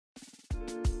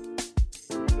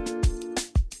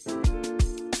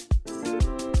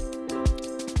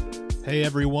Hey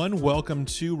everyone, welcome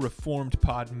to Reformed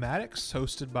Podmatics,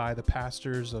 hosted by the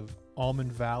pastors of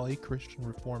Almond Valley Christian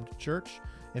Reformed Church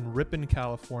in Ripon,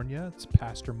 California. It's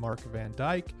Pastor Mark Van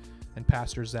Dyke and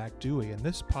Pastor Zach Dewey, and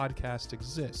this podcast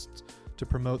exists to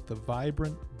promote the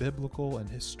vibrant, biblical, and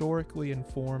historically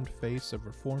informed face of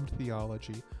Reformed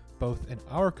theology, both in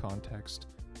our context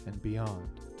and beyond.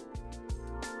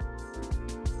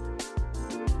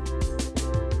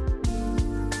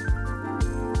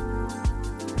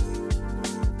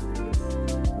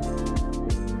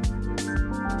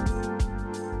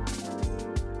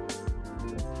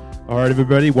 All right,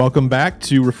 everybody, welcome back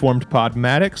to Reformed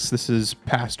Podmatics. This is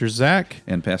Pastor Zach.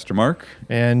 And Pastor Mark.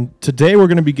 And today we're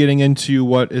going to be getting into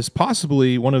what is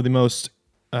possibly one of the most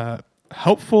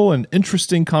helpful and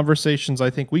interesting conversations I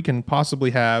think we can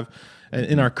possibly have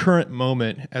in our current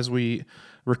moment as we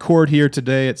record here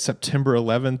today at September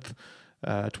 11th,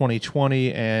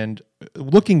 2020. And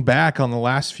looking back on the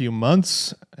last few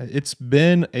months, it's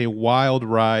been a wild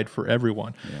ride for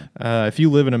everyone. Yeah. If you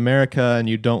live in America and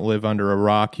you don't live under a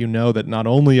rock, you know that not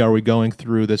only are we going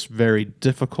through this very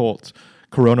difficult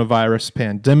coronavirus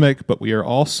pandemic, but we are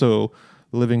also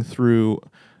living through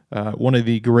one of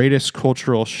the greatest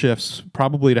cultural shifts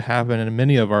probably to happen in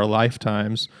many of our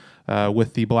lifetimes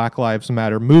with the Black Lives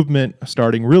Matter movement,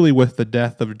 starting really with the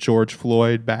death of George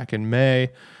Floyd back in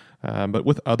May, but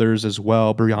with others as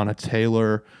well, Breonna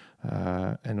Taylor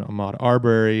and Ahmaud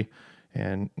Arbery,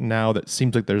 and now that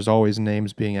seems like there's always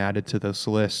names being added to this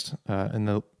list in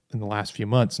the last few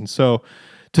months. And so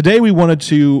today we wanted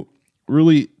to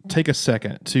really take a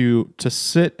second to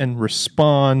sit and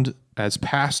respond as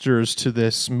pastors to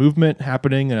this movement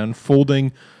happening and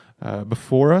unfolding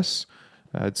before us.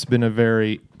 It's been a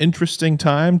very interesting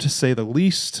time, to say the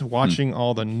least, watching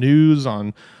all the news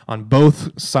on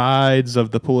both sides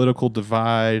of the political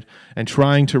divide and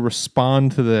trying to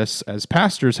respond to this as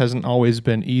pastors hasn't always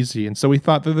been easy. And so we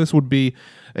thought that this would be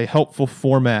a helpful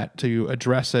format to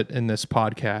address it in this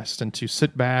podcast and to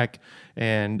sit back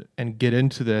and get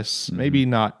into this, maybe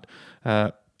not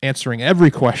answering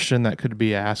every question that could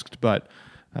be asked, but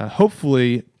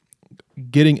hopefully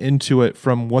getting into it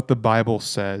from what the Bible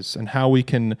says and how we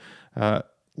can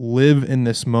live in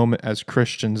this moment as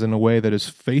Christians in a way that is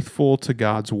faithful to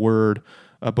God's word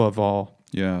above all.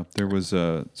 Yeah, there was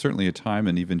certainly a time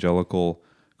in evangelical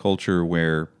culture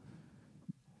where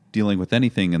dealing with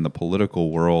anything in the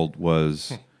political world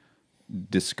was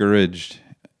discouraged.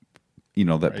 You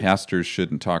know, that pastors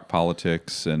shouldn't talk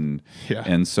politics, and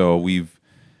so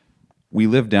we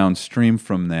live downstream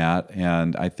from that,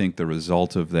 and I think the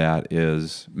result of that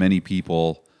is many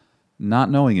people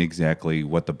not knowing exactly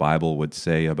what the Bible would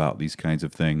say about these kinds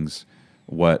of things,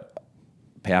 what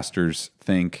pastors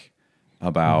think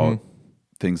about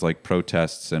things like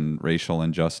protests and racial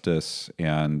injustice,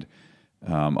 and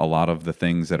a lot of the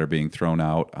things that are being thrown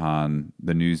out on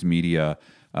the news media.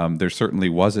 There certainly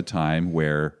was a time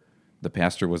where the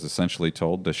pastor was essentially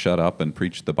told to shut up and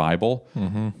preach the Bible,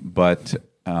 but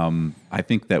I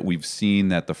think that we've seen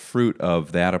that the fruit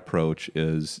of that approach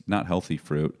is not healthy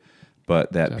fruit,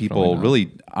 but that people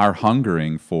really are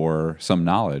hungering for some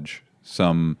knowledge,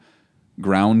 some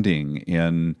grounding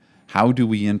in how do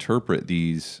we interpret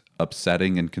these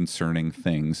upsetting and concerning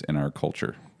things in our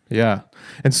culture. Yeah.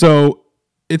 And so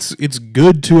it's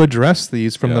good to address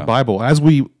these from the Bible. As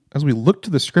we look to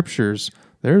the scriptures,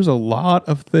 there's a lot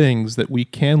of things that we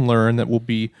can learn that will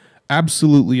be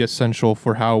absolutely essential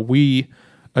for how we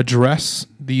address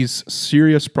these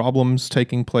serious problems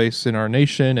taking place in our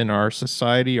nation, in our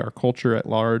society, our culture at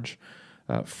large,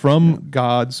 from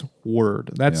God's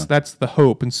word. That's the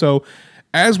hope. And so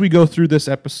as we go through this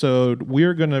episode,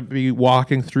 we're going to be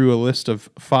walking through a list of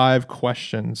 5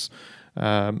 questions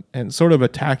and sort of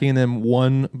attacking them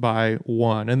one by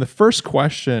one. And the first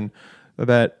question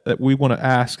that we want to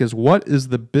ask is, what is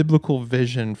the biblical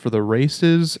vision for the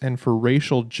races and for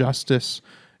racial justice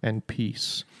and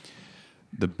peace?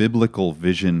 The biblical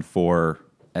vision for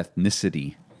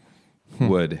ethnicity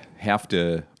would have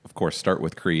to, of course, start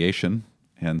with creation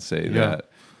and say that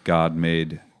God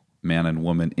made man and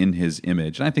woman in his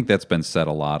image. And I think that's been said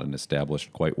a lot and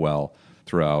established quite well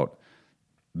throughout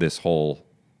this whole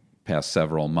past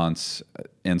several months.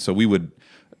 And so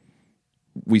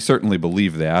we certainly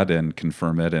believe that and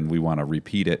confirm it, and we want to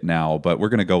repeat it now, but we're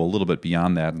going to go a little bit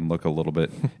beyond that and look a little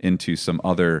bit into some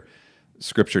other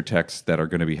scripture texts that are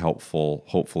going to be helpful,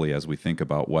 hopefully, as we think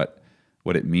about what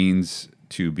it means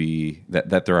to be,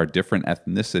 that there are different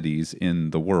ethnicities in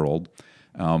the world.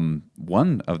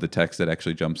 One of the texts that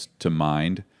actually jumps to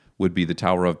mind would be the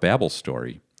Tower of Babel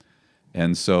story.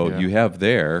 And so Yeah. you have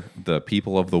there the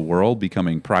people of the world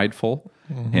becoming prideful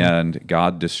and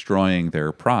God destroying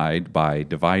their pride by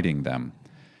dividing them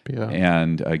Yeah.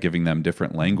 and giving them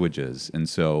different languages. And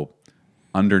so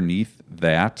underneath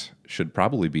that should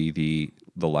probably be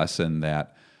the lesson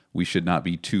that we should not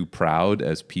be too proud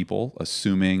as people,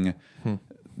 assuming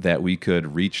that we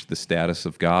could reach the status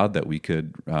of God, that we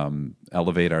could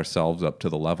elevate ourselves up to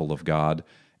the level of God.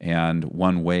 And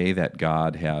one way that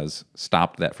God has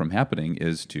stopped that from happening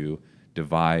is to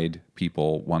divide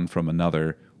people one from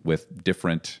another with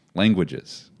different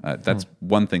languages. That's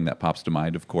one thing that pops to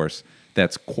mind. Of course,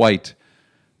 that's quite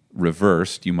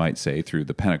reversed, you might say, through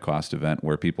the Pentecost event,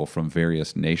 where people from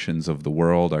various nations of the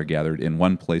world are gathered in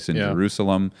one place in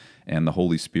Jerusalem, and the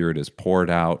Holy Spirit is poured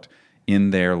out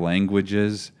in their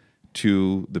languages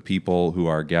to the people who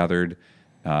are gathered,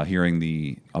 hearing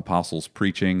the apostles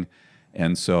preaching.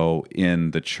 And so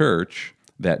in the church,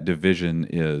 that division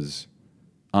is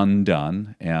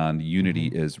undone and unity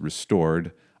is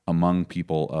restored among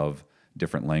people of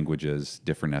different languages,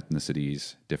 different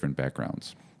ethnicities, different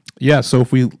backgrounds. Yeah, so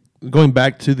if we going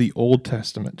back to the Old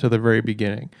Testament, to the very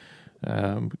beginning,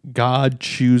 God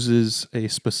chooses a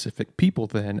specific people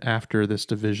then after this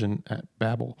division at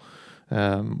Babel,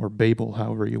 or Babel,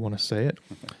 however you want to say it.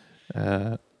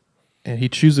 And he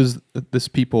chooses this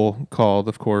people called,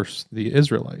 of course, the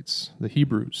Israelites, the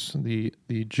Hebrews, the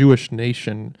Jewish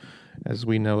nation as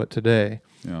we know it today.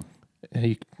 Yeah.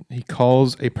 And he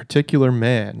calls a particular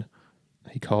man.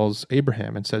 He calls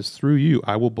Abraham and says, through you,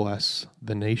 I will bless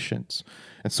the nations.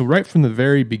 And so right from the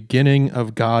very beginning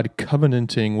of God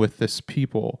covenanting with this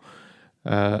people,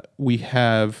 we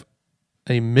have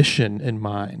a mission in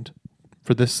mind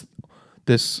for this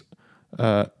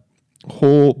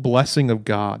whole blessing of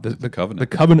God, the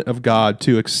covenant of God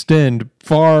to extend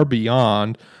far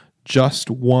beyond just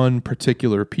one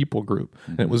particular people group.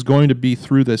 And it was going to be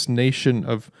through this nation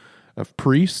of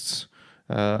priests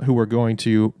who were going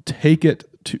to take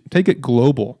it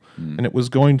global, and it was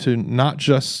going to not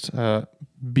just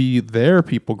be their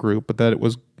people group,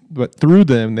 but through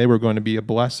them they were going to be a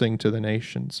blessing to the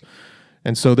nations.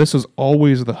 And so this is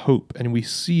always the hope, and we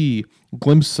see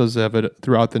glimpses of it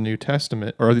throughout the New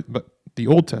Testament, or the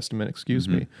Old Testament, excuse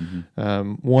me.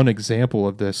 One example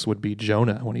of this would be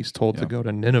Jonah when he's told to go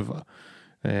to Nineveh.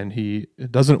 And he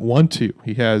doesn't want to.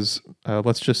 He has,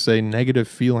 let's just say, negative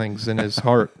feelings in his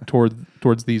heart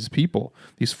towards these people,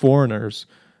 these foreigners,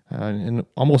 and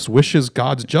almost wishes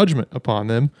God's judgment upon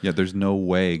them. Yeah, there's no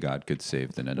way God could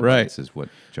save the Ninevites, is what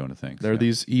Jonah thinks. They're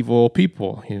these evil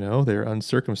people, they're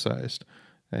uncircumcised.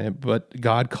 But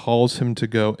God calls him to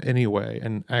go anyway,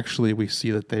 and actually we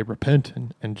see that they repent,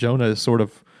 and Jonah is sort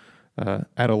of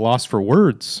at a loss for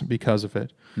words because of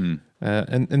it.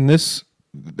 And this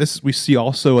we see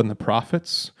also in the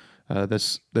prophets,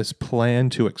 this plan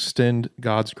to extend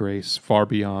God's grace far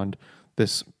beyond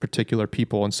this particular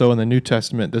people. And so in the New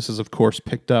Testament, this is, of course,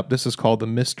 picked up. This is called the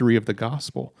mystery of the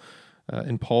gospel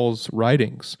in Paul's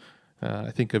writings.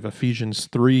 I think of Ephesians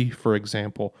 3, for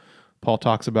example. Paul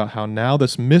talks about how now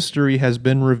this mystery has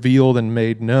been revealed and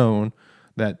made known,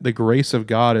 that the grace of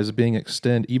God is being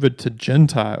extended even to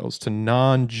Gentiles, to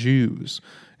non-Jews,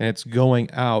 and it's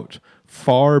going out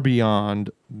far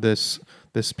beyond this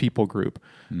people group.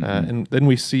 And then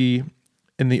we see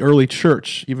in the early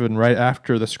church, even right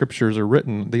after the scriptures are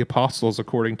written, the apostles,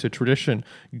 according to tradition,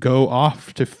 go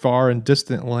off to far and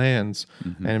distant lands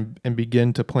and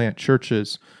begin to plant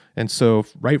churches. And so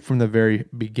right from the very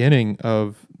beginning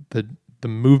of the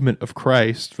movement of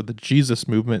Christ, for the Jesus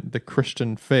movement, the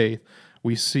Christian faith,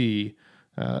 we see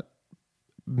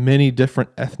many different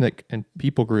ethnic and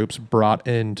people groups brought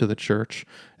into the church,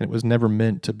 and it was never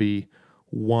meant to be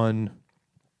one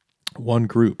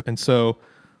group. And so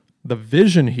the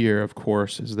vision here, of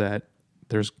course, is that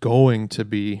there's going to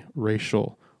be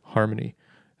racial harmony,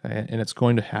 and it's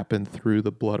going to happen through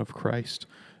the blood of Christ.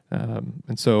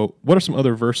 And so what are some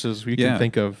other verses we can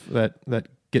think of that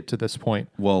get to this point?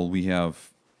 Well, we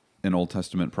have an Old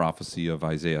Testament prophecy of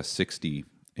Isaiah 60,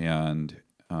 and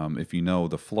if you know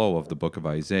the flow of the book of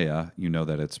Isaiah, you know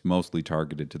that it's mostly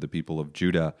targeted to the people of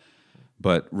Judah,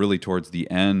 but really towards the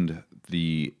end,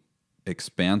 the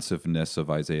expansiveness of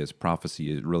Isaiah's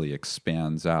prophecy, it really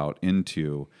expands out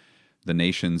into the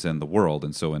nations and the world.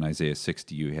 And so in Isaiah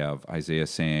 60, you have Isaiah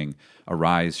saying,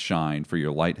 "Arise, shine, for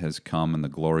your light has come, and the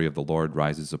glory of the Lord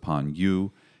rises upon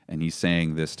you." And he's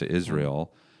saying this to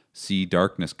Israel. See,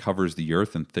 darkness covers the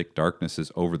earth, and thick darkness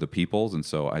is over the peoples. And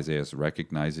so Isaiah is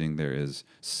recognizing there is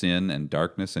sin and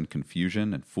darkness and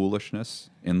confusion and foolishness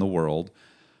in the world.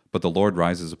 But the Lord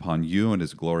rises upon you, and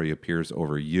his glory appears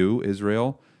over you,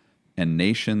 Israel. and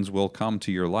nations will come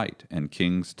to your light, and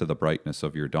kings to the brightness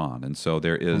of your dawn. And so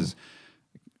there is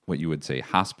what you would say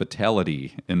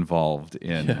hospitality involved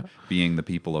in being the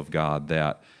people of God,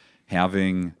 that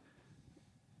having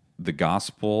the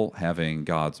gospel, having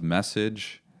God's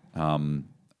message,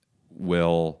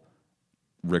 will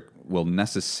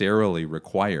necessarily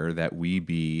require that we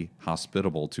be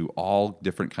hospitable to all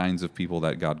different kinds of people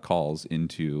that God calls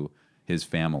into His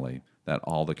family, that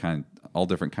all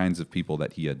different kinds of people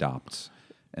that He adopts.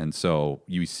 And so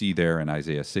you see there in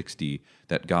Isaiah 60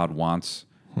 that God wants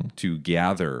to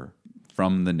gather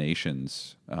from the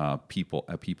nations a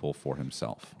people for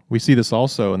Himself. We see this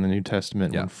also in the New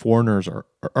Testament when foreigners are,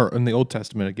 or in the Old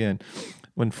Testament again,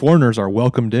 when foreigners are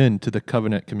welcomed into the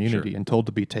covenant community and told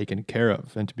to be taken care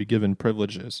of and to be given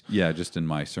privileges. Yeah, just in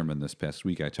my sermon this past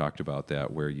week, I talked about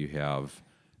that, where you have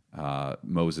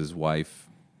Moses' wife,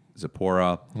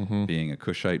 Zipporah, being a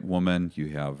Cushite woman. You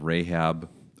have Rahab,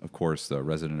 of course, the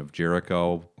resident of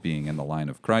Jericho, being in the line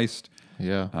of Christ.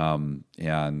 Yeah.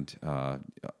 And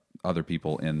other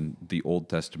people in the Old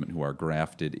Testament who are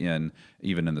grafted in.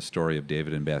 Even in the story of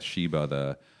David and Bathsheba,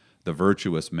 the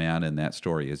virtuous man in that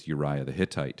story is Uriah the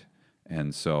Hittite.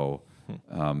 And so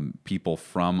people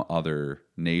from other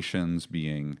nations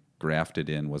being grafted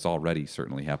in was already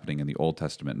certainly happening in the Old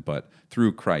Testament, but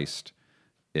through Christ,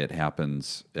 it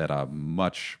happens at a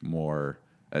much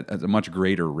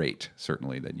greater rate,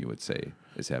 certainly, than you would say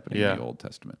is happening in the Old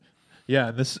Testament.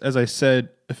 Yeah, this, as I said,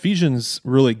 Ephesians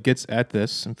really gets at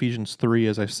this. Ephesians 3,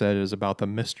 as I said, is about the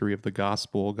mystery of the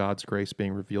gospel, God's grace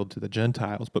being revealed to the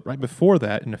Gentiles. But right before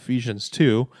that, in Ephesians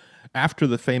 2, after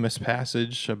the famous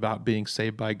passage about being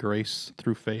saved by grace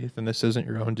through faith, and this isn't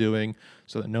your own doing,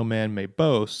 so that no man may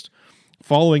boast,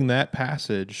 following that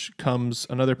passage comes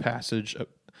another passage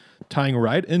tying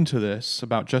right into this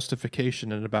about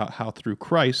justification and about how through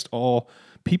Christ all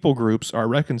people groups are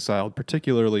reconciled,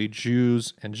 particularly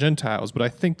Jews and Gentiles. But I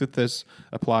think that this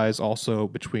applies also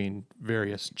between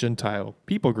various Gentile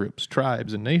people groups,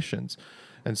 tribes, and nations.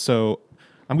 And so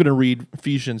I'm going to read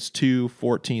Ephesians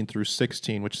 2:14 through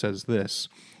 16, which says this: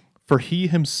 "For He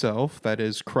Himself, that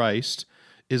is Christ,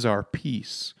 is our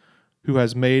peace, who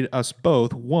has made us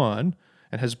both one,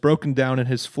 and has broken down in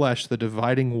His flesh the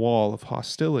dividing wall of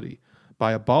hostility,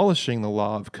 by abolishing the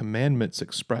law of commandments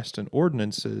expressed in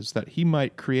ordinances, that He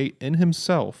might create in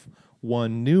Himself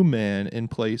one new man in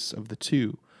place of the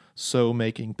two, so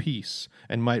making peace,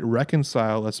 and might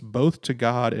reconcile us both to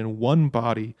God in one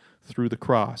body through the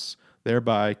cross,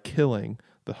 thereby killing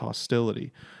the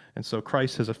hostility." And so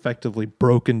Christ has effectively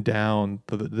broken down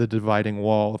the dividing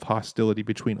wall of hostility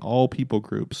between all people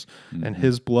groups, and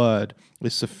His blood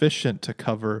is sufficient to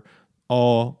cover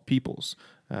all peoples.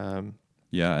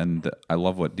 Yeah, and I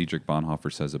love what Dietrich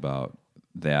Bonhoeffer says about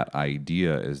that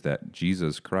idea, is that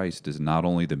Jesus Christ is not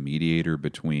only the mediator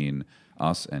between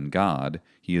us and God,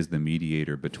 He is the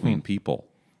mediator between people.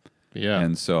 Yeah,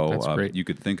 and so you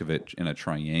could think of it in a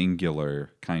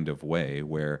triangular kind of way,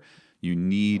 where you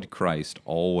need Christ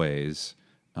always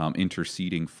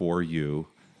interceding for you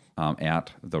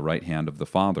at the right hand of the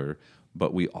Father,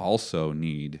 but we also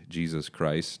need Jesus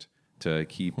Christ to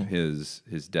keep His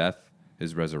death,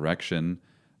 His resurrection,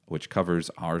 which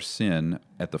covers our sin,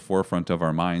 at the forefront of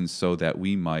our minds, so that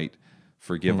we might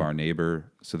forgive our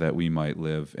neighbor, so that we might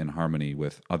live in harmony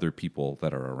with other people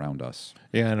that are around us.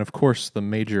 Yeah, and of course, the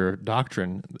major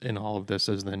doctrine in all of this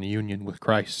is then union with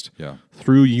Christ. Yeah.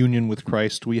 Through union with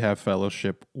Christ, we have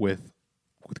fellowship with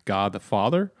God the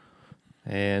Father,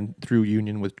 and through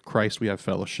union with Christ, we have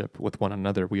fellowship with one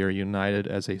another. We are united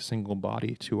as a single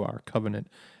body to our covenant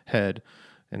head.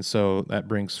 And so that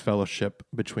brings fellowship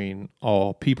between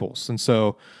all peoples. And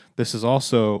so this is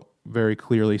also very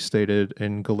clearly stated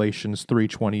in Galatians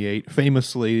 3:28,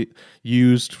 famously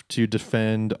used to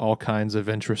defend all kinds of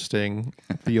interesting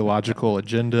theological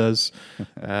agendas.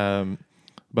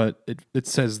 But it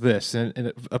says this, and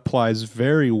it applies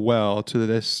very well to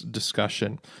this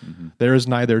discussion. "There is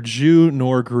neither Jew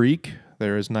nor Greek,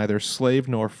 there is neither slave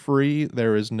nor free,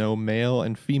 there is no male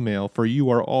and female, for you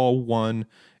are all one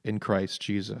in Christ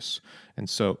Jesus." And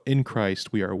so in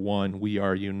Christ we are one, we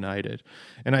are united.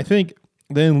 And I think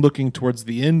then looking towards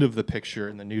the end of the picture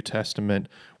in the New Testament,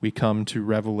 we come to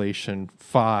Revelation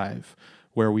 5,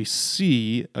 where we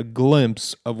see a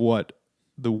glimpse of what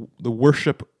the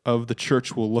worship of the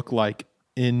church will look like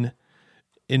in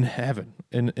heaven,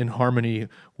 in harmony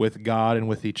with God and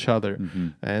with each other.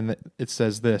 And it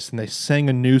says this: "And they sang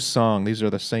a new song," these are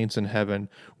the saints in heaven,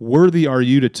 "Worthy are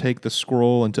you to take the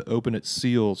scroll and to open its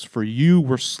seals, for you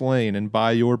were slain, and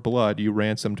by your blood you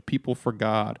ransomed people for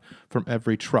God from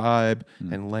every tribe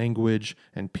and language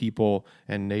and people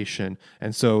and nation."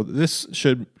 And so this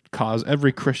should cause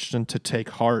every Christian to take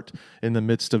heart in the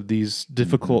midst of these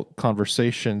difficult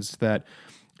conversations, that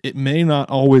it may not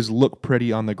always look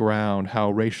pretty on the ground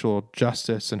how racial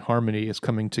justice and harmony is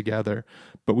coming together,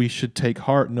 but we should take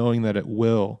heart knowing that it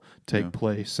will take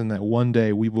place, and that one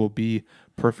day we will be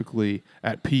perfectly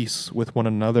at peace with one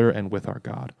another and with our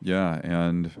God. Yeah,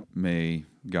 and may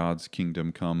God's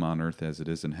kingdom come on earth as it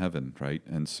is in heaven, right?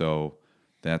 And so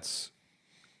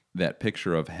that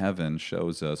picture of heaven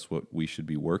shows us what we should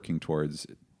be working towards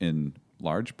in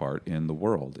large part in the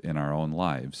world, in our own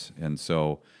lives. And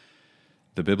so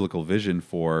the biblical vision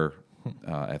for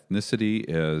ethnicity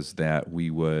is that we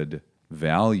would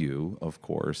value, of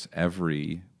course,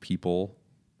 every people,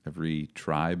 every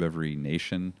tribe, every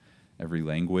nation, every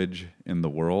language in the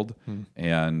world.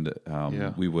 And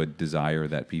we would desire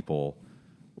that people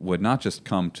would not just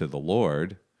come to the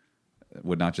Lord,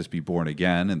 would not just be born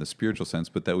again in the spiritual sense,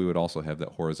 but that we would also have that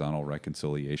horizontal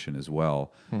reconciliation as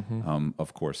well.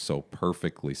 Of course, so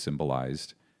perfectly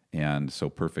symbolized and so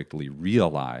perfectly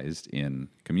realized in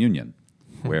communion,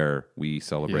 where we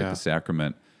celebrate the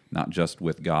sacrament not just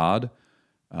with God,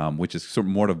 which is sort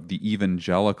of more of the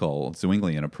evangelical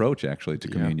Zwinglian approach, actually, to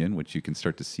communion, which you can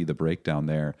start to see the breakdown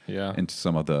there into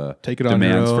some of the Take it on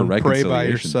demands your own, for reconciliation. pray by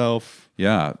yourself.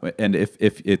 Yeah, and if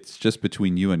it's just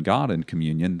between you and God in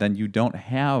communion, then you don't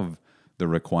have the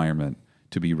requirement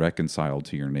to be reconciled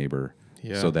to your neighbor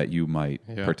so that you might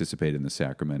participate in the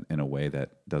sacrament in a way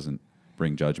that doesn't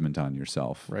bring judgment on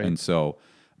yourself. Right. And so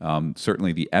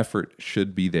certainly the effort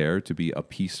should be there to be a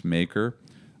peacemaker,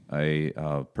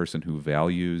 a person who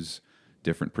values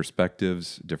different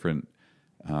perspectives, different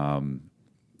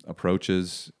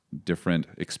approaches, different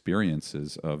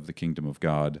experiences of the kingdom of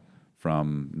God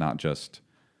from not just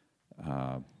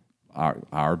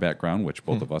our background, which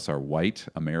both of us are white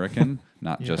American,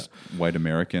 not just white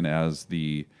American as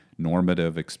the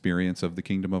normative experience of the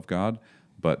kingdom of God,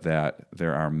 but that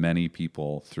there are many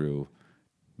people through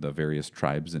the various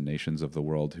tribes and nations of the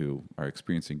world who are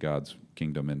experiencing God's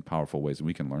kingdom in powerful ways, and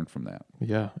we can learn from that.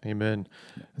 Yeah, amen.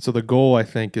 And so the goal, I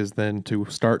think, is then to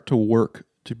start to work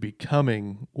to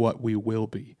becoming what we will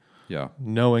be. Yeah.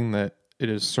 Knowing that it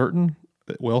is certain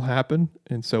that will happen,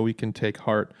 and so we can take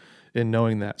heart in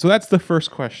knowing that. So that's the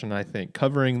first question, I think,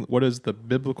 covering what is the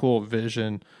biblical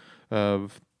vision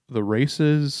of the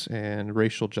races and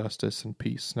racial justice and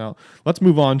peace. Now, let's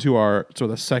move on to our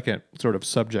the second sort of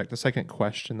subject, the second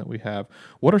question that we have.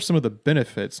 What are some of the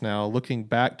benefits now, looking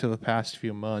back to the past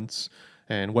few months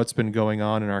and what's been going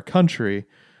on in our country?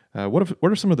 What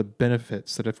are some of the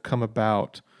benefits that have come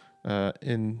about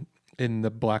in the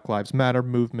Black Lives Matter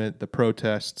movement, the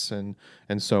protests, and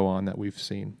so on that we've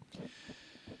seen?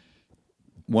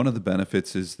 One of the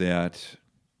benefits is that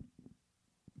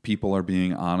people are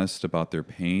being honest about their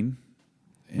pain,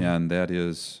 and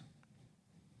that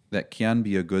can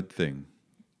be a good thing.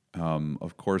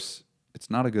 Of course, it's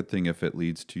not a good thing if it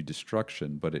leads to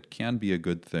destruction, but it can be a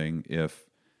good thing if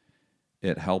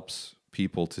it helps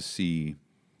people to see,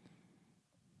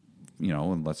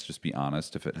 and let's just be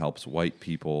honest, if it helps white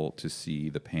people to see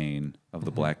the pain of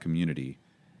the black community.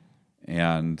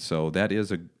 And so that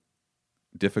is a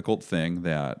difficult thing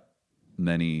that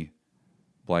many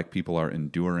black people are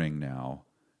enduring now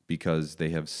because they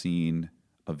have seen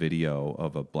a video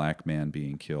of a black man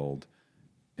being killed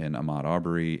in Ahmaud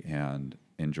Arbery and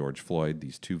in George Floyd.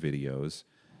 These two videos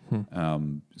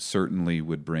certainly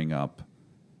would bring up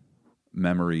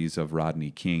memories of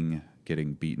Rodney King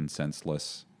getting beaten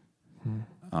senseless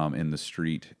in the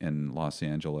street in Los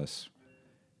Angeles.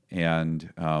 And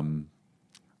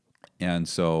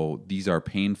so these are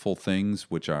painful things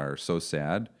which are so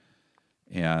sad,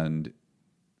 and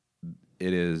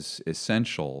it is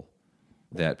essential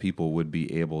that people would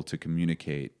be able to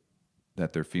communicate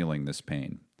that they're feeling this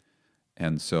pain.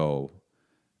 And so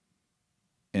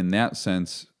in that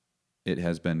sense, it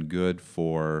has been good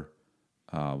for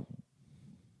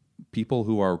people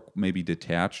who are maybe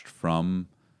detached from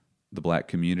the black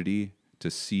community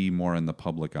to see more in the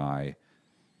public eye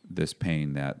this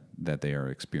pain that they are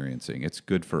experiencing. It's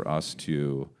good for us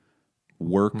to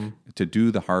work, to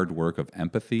do the hard work of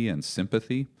empathy and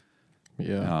sympathy.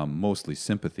 Yeah. Mostly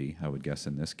sympathy, I would guess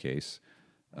in this case,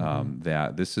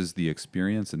 that this is the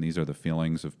experience and these are the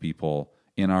feelings of people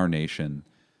in our nation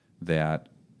that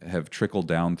have trickled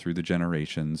down through the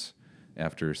generations.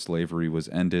 After slavery was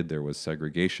ended, there was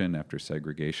segregation. After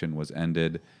segregation was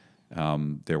ended,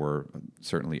 there were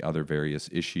certainly other various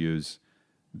issues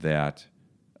that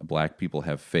black people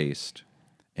have faced.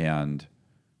 And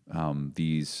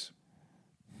these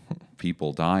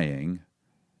people dying,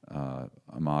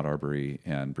 Ahmaud Arbery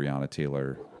and Breonna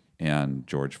Taylor and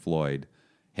George Floyd,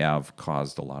 have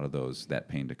caused a lot of that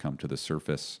pain to come to the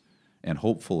surface. And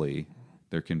hopefully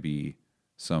there can be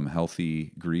some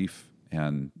healthy grief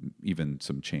and even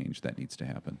some change that needs to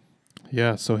happen.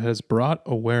 Yeah, so it has brought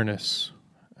awareness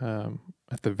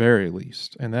at the very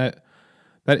least, and that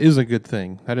is a good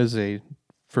thing. That is a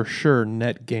for sure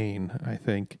net gain, I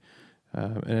think,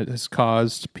 and it has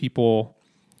caused people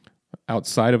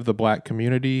outside of the Black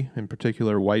community, in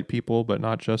particular white people, but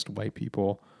not just white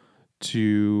people,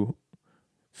 to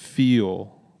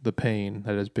feel the pain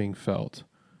that is being felt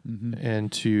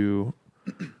and to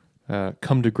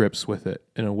come to grips with it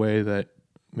in a way that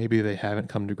maybe they haven't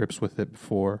come to grips with it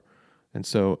before. And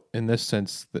so in this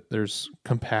sense, that there's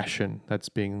compassion that's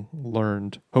being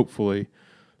learned, hopefully,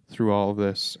 through all of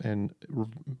this. And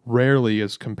rarely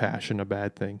is compassion a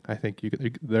bad thing. I think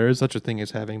there is such a thing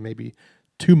as having maybe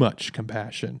too much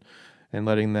compassion and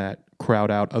letting that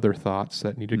crowd out other thoughts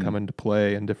that need to come into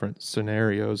play in different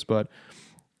scenarios. But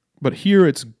here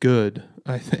it's good,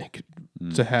 I think,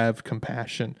 to have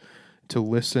compassion, to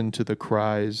listen to the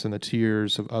cries and the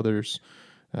tears of others.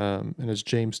 And as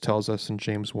James tells us in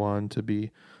James 1, to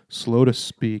be slow to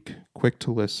speak, quick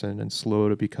to listen, and slow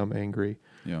to become angry.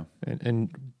 Yeah.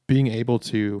 And being able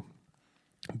to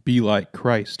be like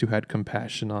Christ, who had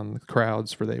compassion on the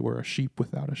crowds, for they were a sheep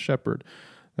without a shepherd.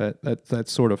 That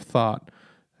sort of thought,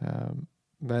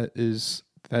 that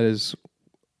is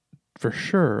for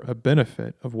sure a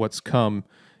benefit of what's come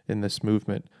in this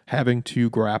movement, having to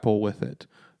grapple with it.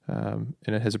 And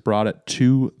it has brought it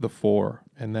to the fore,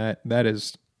 and that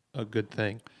is a good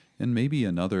thing. And maybe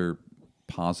another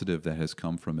positive that has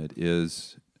come from it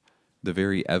is the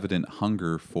very evident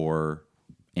hunger for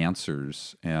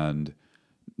answers, and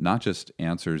not just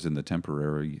answers in the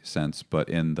temporary sense, but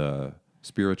in the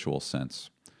spiritual sense.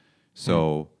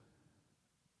 So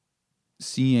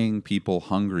seeing people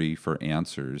hungry for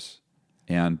answers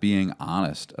and being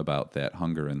honest about that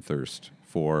hunger and thirst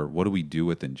for what do we do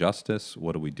with injustice,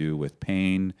 what do we do with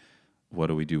pain, what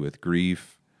do we do with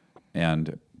grief,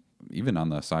 and even on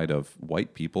the side of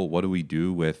white people, what do we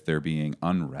do with there being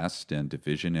unrest and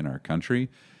division in our country?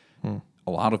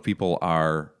 A lot of people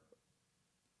are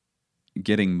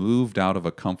getting moved out of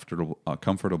a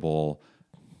comfortable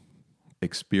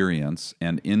experience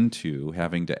and into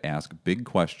having to ask big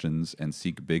questions and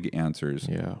seek big answers,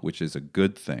 which is a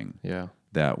good thing. Yeah.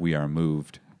 That we are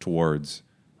moved towards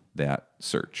that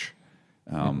search.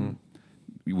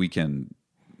 We can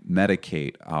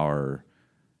medicate our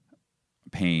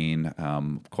pain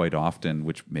quite often,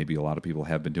 which maybe a lot of people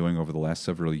have been doing over the last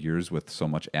several years with so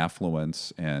much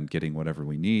affluence and getting whatever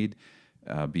we need,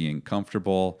 being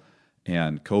comfortable.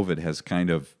 And COVID has kind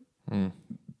of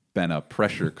been a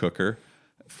pressure cooker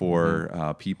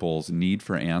for people's need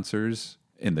for answers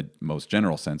in the most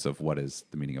general sense of what is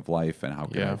the meaning of life and how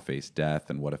can I face death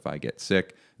and what if I get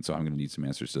sick? And so I'm going to need some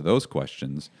answers to those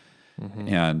questions.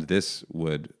 And this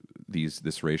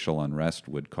racial unrest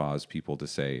would cause people to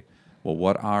say, well,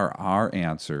 what are our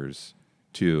answers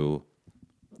to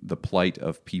the plight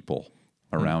of people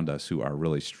around us who are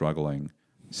really struggling,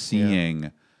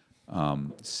 seeing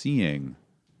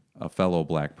a fellow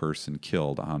black person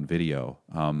killed on video?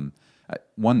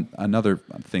 Another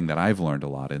thing that I've learned a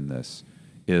lot in this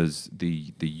is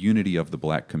the unity of the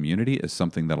black community is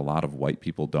something that a lot of white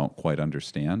people don't quite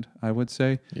understand, I would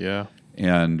say. Yeah.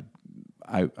 And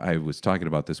I was talking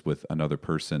about this with another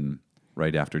person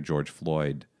right after George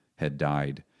Floyd had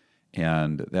died,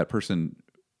 and that person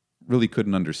really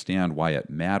couldn't understand why it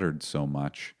mattered so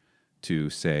much to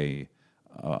say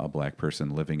a black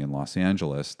person living in Los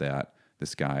Angeles that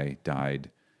this guy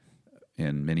died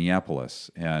in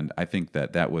Minneapolis. And I think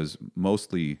that was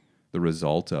mostly the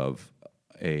result of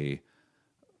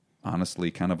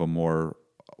honestly kind of a more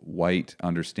white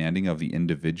understanding of the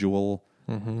individual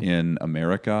in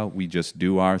America. We just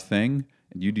do our thing.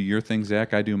 You do your thing,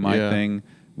 Zach. I do my thing.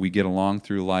 We get along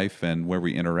through life, and where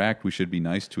we interact, we should be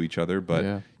nice to each other.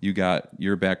 But you got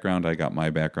your background, I got my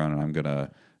background, and I'm going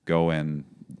to go and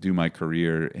do my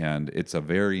career. And it's a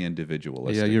very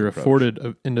individualistic you're approach.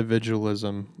 afforded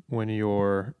individualism when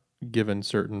you're given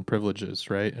certain privileges,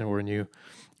 right? And when you,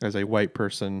 as a white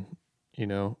person,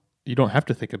 you don't have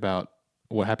to think about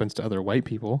what happens to other white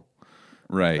people.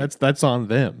 Right. That's on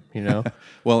them,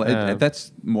 Well,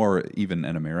 that's more even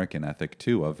an American ethic,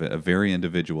 too, of a very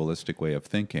individualistic way of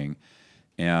thinking.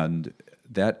 And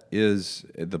that is,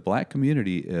 the black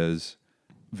community is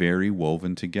very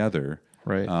woven together.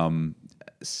 Right.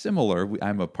 Similar,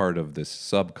 I'm a part of this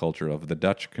subculture of the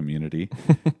Dutch community,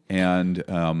 and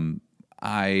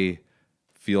I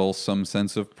feel some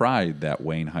sense of pride that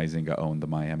Wayne Huizinga owned the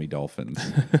Miami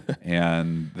Dolphins,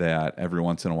 and that every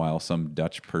once in a while some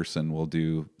Dutch person will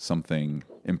do something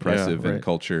impressive in right.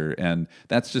 culture. And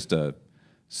that's just a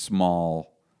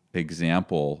small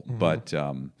example, but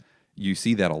you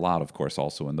see that a lot, of course,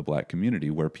 also in the Black community,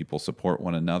 where people support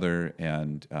one another,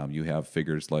 and you have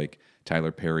figures like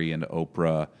Tyler Perry and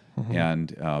Oprah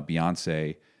and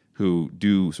Beyonce who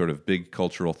do sort of big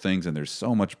cultural things, and there's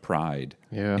so much pride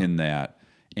in that.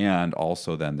 And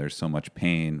also then there's so much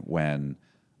pain when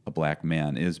a Black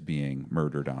man is being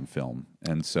murdered on film.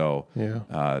 And so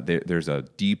there's a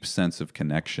deep sense of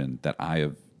connection that I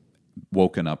have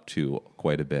woken up to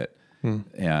quite a bit.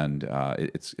 And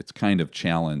it's kind of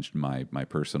challenged my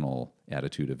personal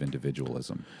attitude of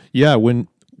individualism. Yeah,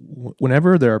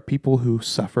 whenever there are people who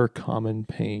suffer common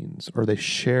pains or they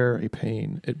share a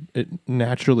pain, it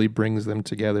naturally brings them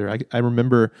together. I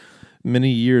remember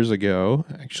many years ago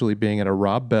actually being at a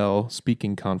Rob Bell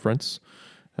speaking conference,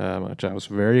 which I was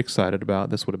very excited about.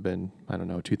 This would have been,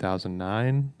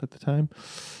 2009 at the time.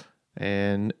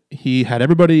 And he had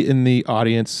everybody in the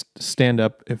audience stand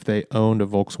up if they owned a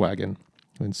Volkswagen.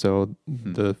 And so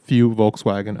the few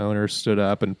Volkswagen owners stood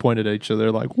up and pointed at each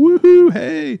other like, woohoo,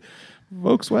 hey,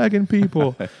 Volkswagen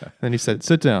people. And he said,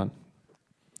 sit down.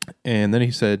 And then he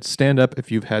said, stand up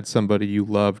if you've had somebody you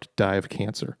loved die of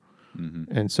cancer.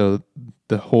 And so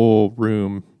the whole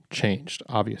room changed,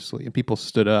 obviously. And people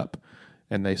stood up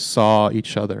and they saw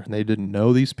each other. And they didn't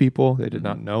know these people. They did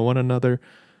not know one another,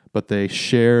 but they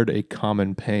shared a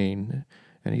common pain.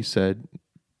 And he said,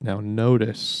 now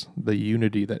notice the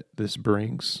unity that this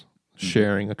brings,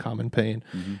 sharing a common pain.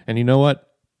 And you know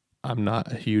what? I'm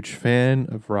not a huge fan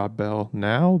of Rob Bell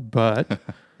now, but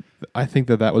I think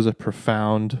that was a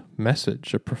profound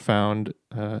message, a profound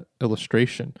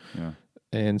illustration. Yeah.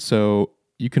 And so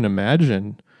you can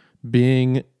imagine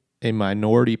being a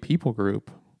minority people group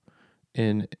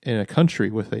in a country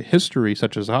with a history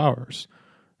such as ours,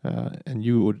 and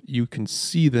you can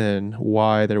see then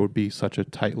why there would be such a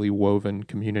tightly woven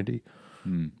community.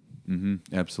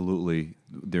 Absolutely,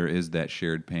 there is that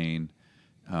shared pain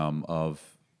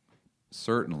of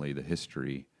certainly the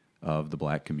history of the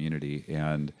Black community,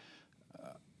 and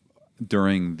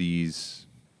during these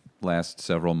last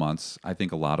several months, I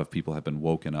think a lot of people have been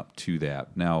woken up to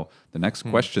that. Now, the next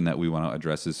question that we want to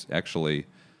address is actually,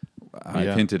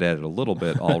 I've hinted at it a little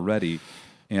bit already,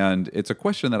 and it's a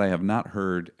question that I have not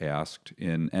heard asked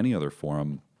in any other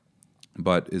forum,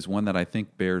 but is one that I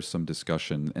think bears some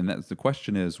discussion. And the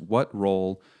question is, what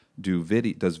role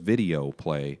does video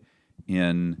play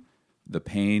in the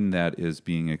pain that is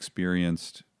being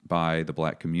experienced by the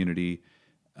Black community?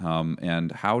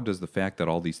 And how does the fact that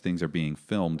all these things are being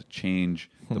filmed change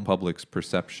the public's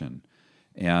perception?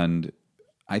 And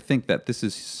I think that this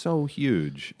is so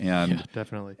huge. And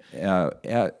definitely.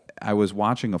 I was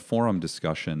watching a forum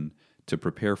discussion to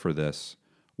prepare for this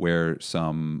where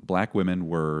some Black women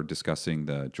were discussing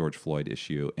the George Floyd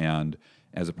issue. And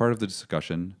as a part of the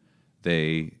discussion,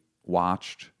 they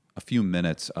watched a few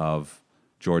minutes of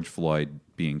George Floyd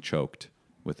being choked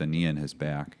with a knee in his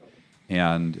back.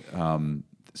 And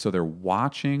so they're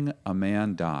watching a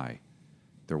man die.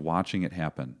 They're watching it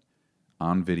happen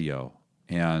on video.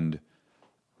 And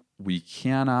we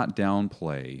cannot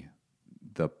downplay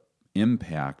the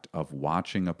impact of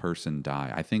watching a person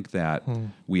die. I think that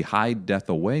we hide death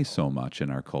away so much in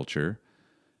our culture,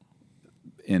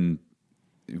 in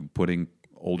putting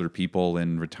older people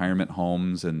in retirement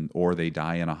homes or they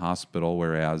die in a hospital,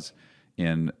 whereas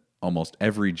in almost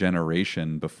every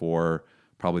generation before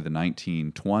probably the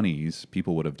 1920s,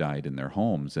 people would have died in their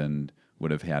homes and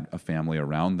would have had a family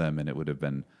around them, and it would have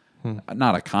been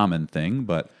not a common thing,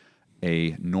 but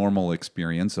a normal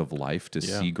experience of life to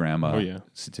see grandma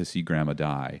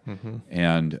die,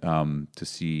 and to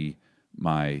see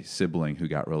my sibling who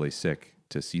got really sick,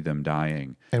 to see them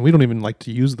dying. And we don't even like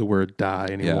to use the word die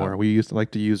anymore. We used to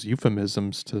like to use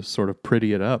euphemisms to sort of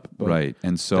pretty it up. Right.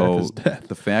 And so death is death.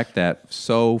 The fact that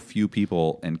so few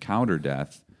people encounter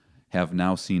death have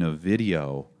now seen a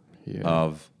video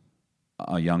of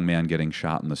a young man getting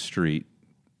shot in the street,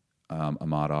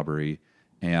 Ahmaud Arbery,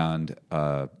 and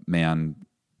a man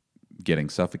getting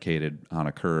suffocated on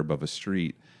a curb of a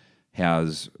street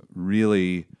has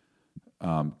really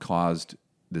caused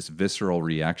this visceral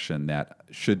reaction that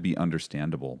should be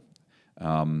understandable.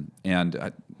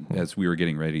 As we were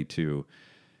getting ready to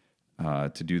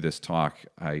do this talk,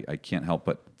 I can't help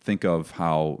but think of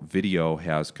how video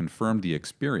has confirmed the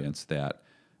experience that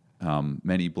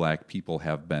many Black people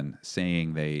have been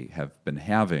saying they have been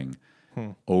having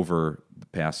over the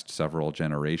past several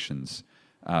generations.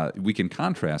 We can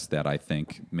contrast that, I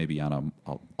think, maybe on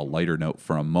a lighter note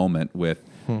for a moment with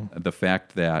the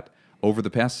fact that over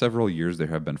the past several years, there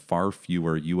have been far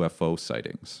fewer UFO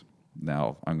sightings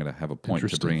now I'm going to have a point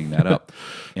to bringing that up.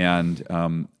 And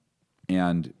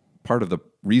part of the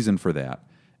reason for that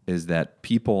is that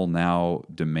people now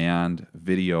demand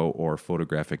video or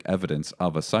photographic evidence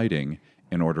of a sighting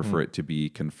in order for it to be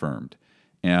confirmed.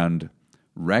 And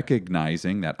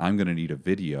recognizing that I'm going to need a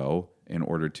video in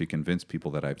order to convince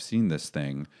people that I've seen this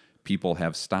thing, people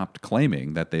have stopped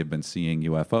claiming that they've been seeing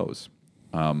UFOs.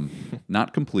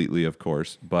 Not completely, of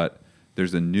course, but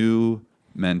there's a new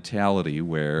mentality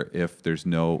where if there's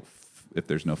no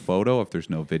photo, if there's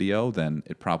no video, then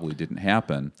it probably didn't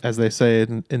happen. As they say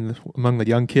among the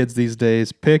young kids these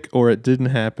days, pick or it didn't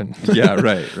happen. Yeah,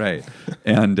 right.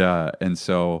 And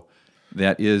so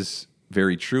that is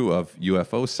very true of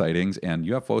UFO sightings, and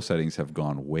UFO sightings have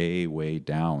gone way, way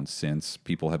down since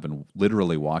people have been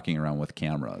literally walking around with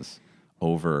cameras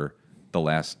over the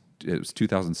last, it was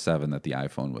 2007 that the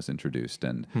iPhone was introduced,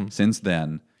 and since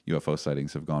then, UFO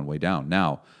sightings have gone way down.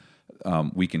 Now,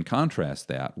 we can contrast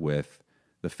that with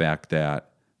the fact that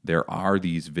there are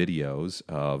these videos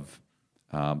of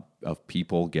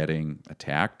people getting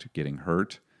attacked, getting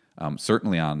hurt,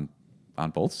 certainly on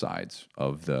both sides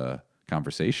of the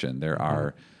conversation. There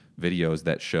are videos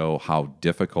that show how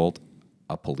difficult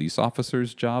a police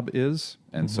officer's job is,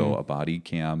 and so a body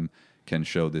cam can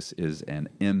show this is an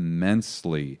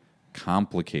immensely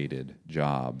complicated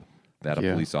job that a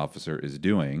police officer is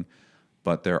doing.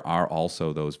 But there are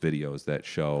also those videos that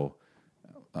show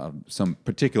some,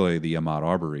 particularly the Ahmaud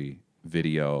Arbery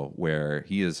video, where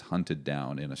he is hunted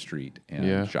down in a street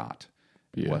and shot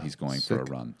while he's going for a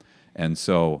run. And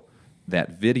so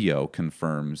that video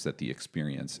confirms that the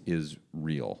experience is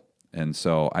real. And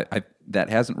so I that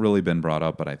hasn't really been brought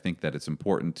up, but I think that it's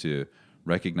important to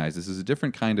recognize this is a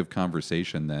different kind of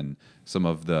conversation than some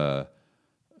of the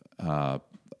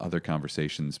other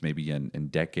conversations maybe in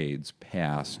decades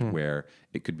past where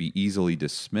it could be easily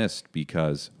dismissed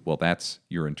because, well, that's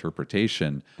your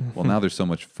interpretation. Well, now there's so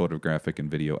much photographic and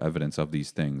video evidence of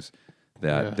these things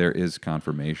that there is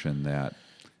confirmation that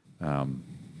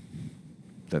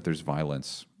that there's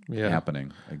violence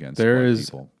happening against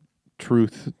people.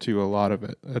 Truth to a lot of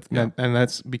it. And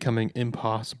that's becoming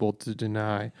impossible to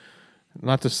deny.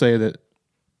 Not to say that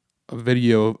a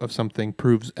video of something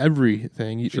proves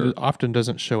everything. Sure. It often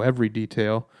doesn't show every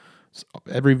detail.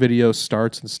 Every video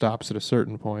starts and stops at a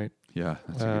certain point. Yeah,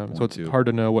 that's a good point so it's too. hard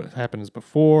to know what happens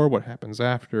before, what happens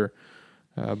after,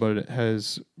 but it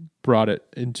has brought it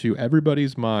into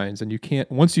everybody's minds, and you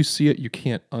can't. Once you see it, you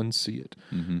can't unsee it,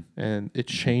 and it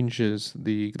changes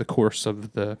the course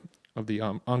of the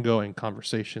ongoing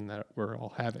conversation that we're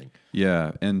all having.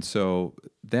 Yeah, and so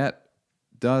that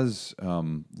does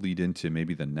lead into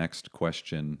maybe the next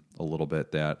question a little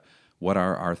bit, that what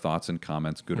are our thoughts and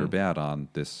comments, good or bad, on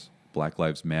this Black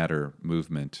Lives Matter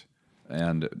movement?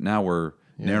 And now we're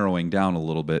narrowing down a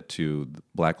little bit to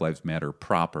Black Lives Matter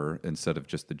proper instead of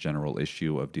just the general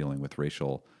issue of dealing with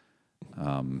racial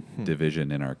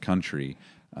division in our country.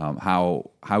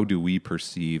 How do we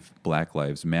perceive Black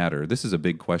Lives Matter? This is a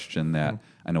big question that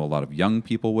I know a lot of young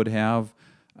people would have.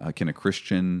 Can a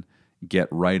Christian get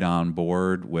right on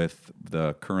board with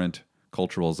the current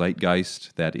cultural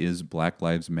zeitgeist that is Black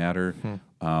Lives Matter?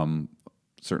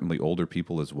 Certainly older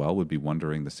people as well would be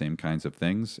wondering the same kinds of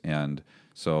things. And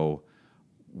so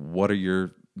what are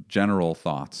your general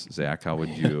thoughts, Zach? How would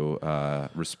you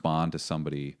respond to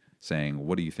somebody saying,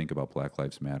 what do you think about Black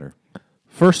Lives Matter?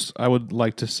 First, I would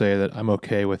like to say that I'm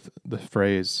okay with the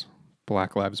phrase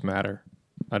Black Lives Matter.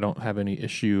 I don't have any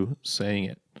issue saying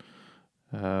it.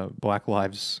 Black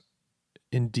lives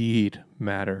indeed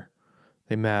matter.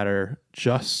 They matter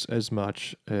just as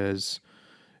much as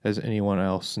anyone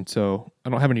else. And so I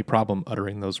don't have any problem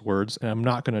uttering those words. And I'm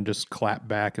not going to just clap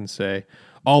back and say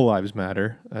all lives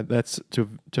matter. That's to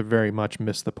very much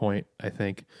miss the point, I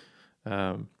think.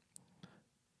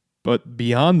 But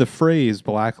beyond the phrase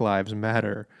Black Lives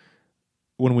Matter,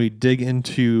 when we dig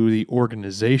into the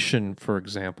organization, for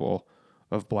example,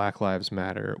 of Black Lives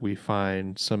Matter, we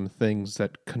find some things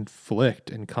that conflict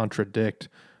and contradict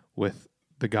with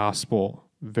the gospel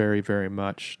very, very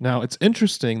much. Now, it's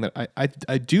interesting that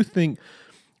I do think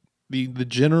the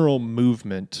general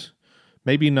movement,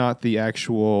 maybe not the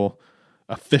actual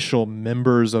official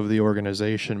members of the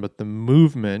organization, but the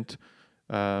movement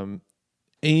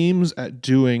aims at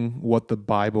doing what the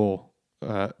Bible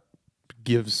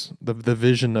gives, the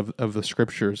vision of the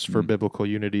scriptures for biblical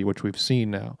unity, which we've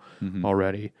seen now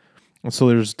already. And so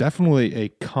there's definitely a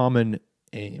common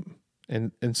aim.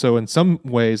 And so in some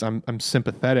ways I'm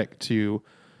sympathetic to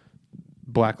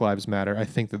Black Lives Matter. I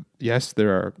think that, yes,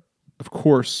 there are, of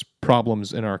course,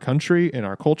 problems in our country, in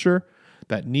our culture,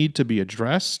 that need to be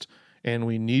addressed, and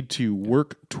we need to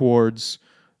work towards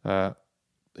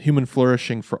human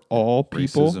flourishing for all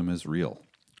people. Racism is real.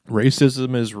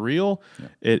 Racism is real.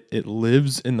 It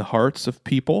lives in the hearts of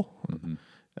people.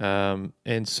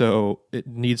 And so it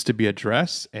needs to be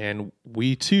addressed. And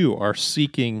we too are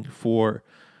seeking for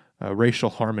racial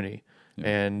harmony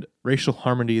and racial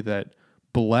harmony that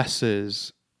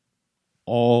blesses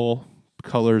all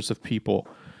colors of people.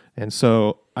 And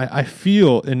so I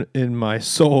feel in my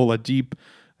soul a deep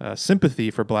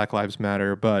sympathy for Black Lives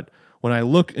Matter, but when I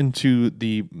look into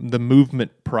the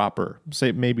movement proper,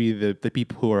 say maybe the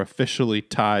people who are officially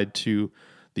tied to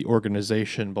the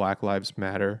organization Black Lives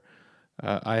Matter,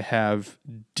 I have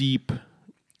deep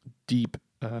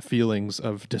feelings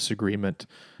of disagreement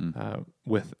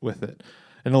with it.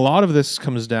 And a lot of this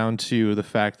comes down to the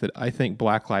fact that I think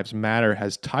Black Lives Matter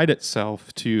has tied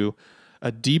itself to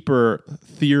a deeper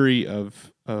theory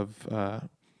of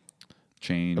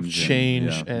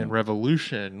change and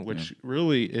revolution, which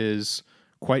really is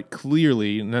quite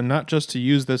clearly, and not just to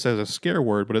use this as a scare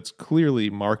word, but it's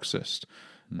clearly Marxist.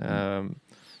 And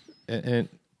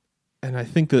I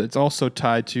think that it's also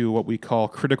tied to what we call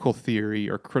critical theory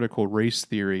or critical race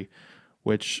theory,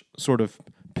 which sort of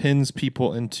pins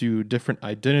people into different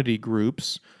identity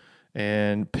groups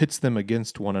and pits them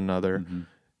against one another.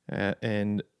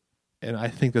 And I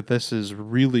think that this is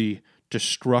really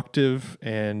destructive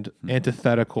and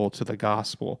antithetical to the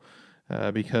gospel,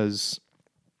 because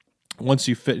once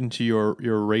you fit into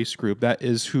your race group, that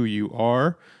is who you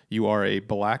are. You are a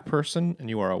black person, and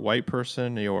you are a white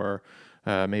person. You are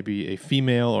maybe a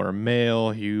female or a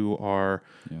male. You are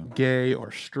gay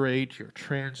or straight. You're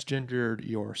transgendered.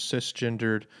 You're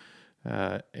cisgendered,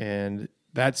 and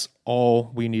that's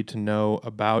all we need to know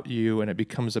about you. And it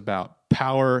becomes about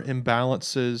power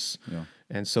imbalances.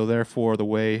 And so therefore the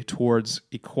way towards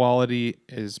equality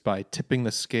is by tipping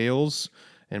the scales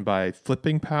and by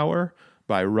flipping power,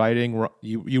 by righting,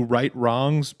 you right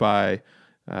wrongs by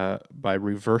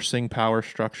reversing power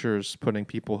structures, putting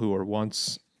people who were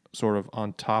once sort of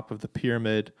on top of the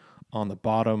pyramid on the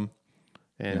bottom,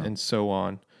 and so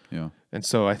on. And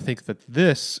so I think that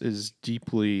this is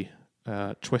deeply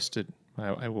twisted,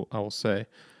 I will say,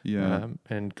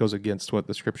 and goes against what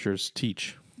the scriptures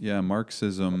teach.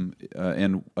 Marxism,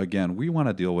 and again, we want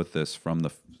to deal with this from the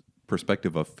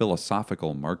perspective of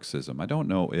philosophical Marxism. I don't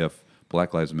know if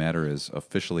Black Lives Matter is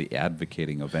officially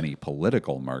advocating of any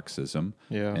political Marxism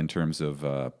in terms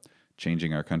of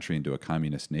changing our country into a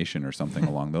communist nation or something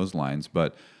along those lines.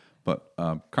 But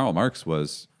Karl Marx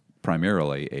was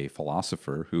primarily a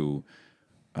philosopher who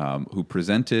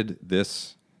presented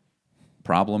this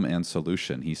problem and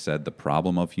solution. He said the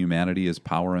problem of humanity is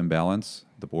power imbalance.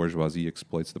 The bourgeoisie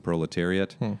exploits the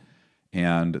proletariat.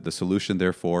 And the solution,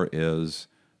 therefore, is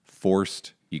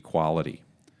forced equality.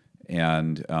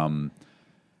 And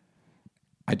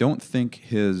I don't think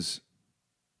his...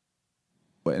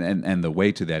 And the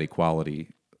way to that equality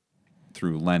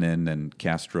through Lenin and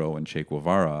Castro and Che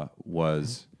Guevara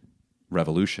was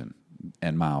revolution,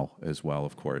 and Mao as well,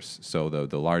 of course. So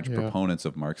the large proponents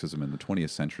of Marxism in the 20th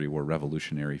century were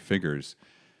revolutionary figures.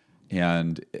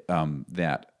 And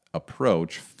that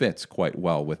approach fits quite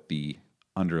well with the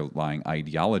underlying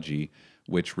ideology,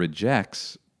 which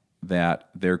rejects that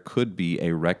there could be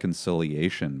a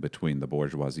reconciliation between the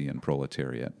bourgeoisie and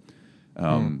proletariat.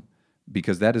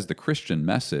 Because that is the Christian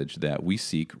message, that we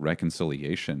seek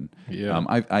reconciliation.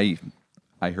 I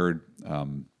heard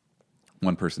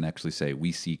one person actually say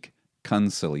we seek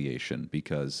conciliation,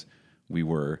 because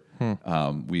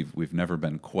we've never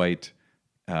been quite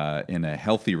in a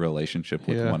healthy relationship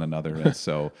with one another, and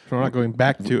so we're not going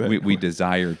back to it. We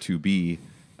desire to be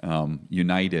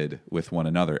united with one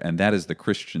another, and that is the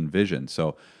Christian vision.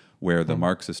 So where the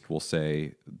Marxist will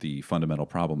say the fundamental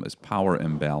problem is power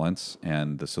imbalance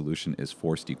and the solution is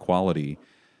forced equality,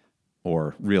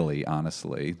 or really,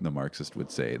 honestly, the Marxist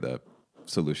would say the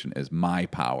solution is my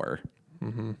power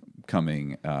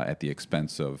coming at the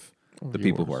expense of the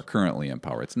people who are currently in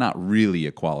power. It's not really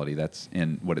equality. That's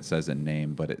in what it says in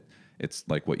name, but it's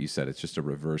like what you said. It's just a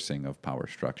reversing of power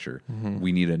structure.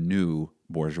 We need a new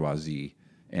bourgeoisie,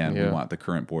 and we want the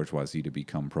current bourgeoisie to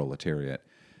become proletariat.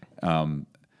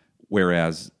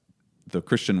 Whereas the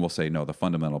Christian will say, no, the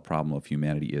fundamental problem of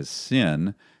humanity is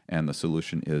sin, and the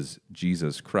solution is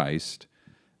Jesus Christ.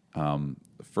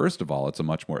 First of all, it's a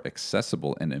much more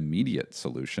accessible and immediate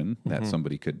solution that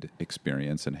somebody could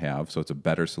experience and have. So it's a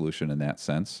better solution in that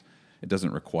sense. It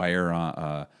doesn't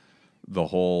require the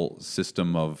whole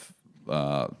system of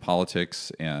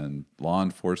politics and law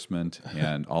enforcement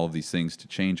and all of these things to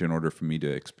change in order for me to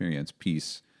experience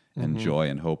peace and joy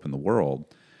and hope in the world.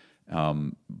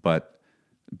 But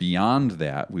beyond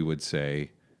that, we would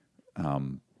say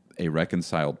a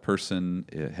reconciled person.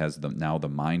 It has now the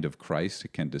mind of Christ.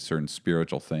 It can discern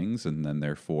spiritual things, and then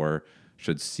therefore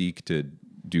should seek to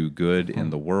do good in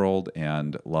the world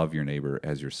and love your neighbor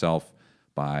as yourself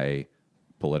by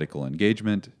political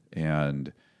engagement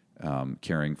and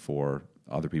caring for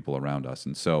other people around us.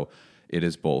 And so it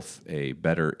is both a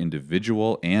better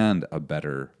individual and a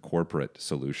better corporate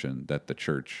solution that the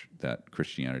church, that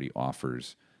Christianity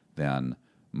offers than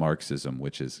Marxism,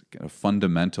 which is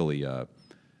fundamentally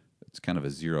it's kind of a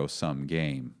zero-sum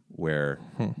game where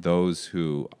those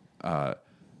who are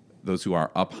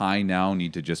up high now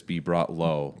need to just be brought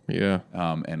low. Yeah.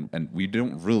 And we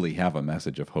don't really have a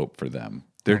message of hope for them.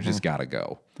 They're just got to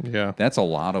go. Yeah. That's a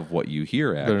lot of what you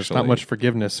hear, actually. There's not much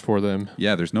forgiveness for them.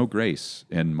 Yeah, there's no grace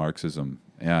in Marxism.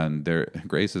 And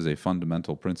grace is a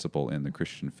fundamental principle in the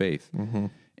Christian faith.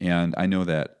 And I know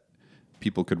that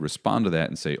people could respond to that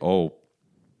and say, oh,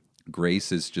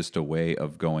 grace is just a way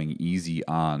of going easy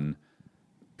on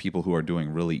people who are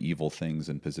doing really evil things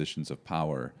in positions of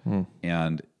power.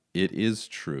 And it is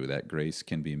true that grace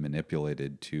can be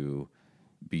manipulated to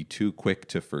be too quick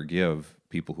to forgive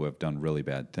people who have done really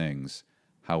bad things.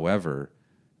 However,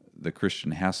 the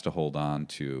Christian has to hold on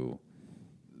to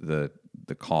the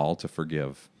call to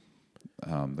forgive,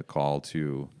 the call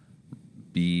to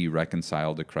be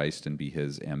reconciled to Christ and be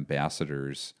his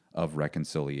ambassadors of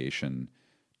reconciliation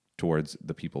towards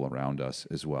the people around us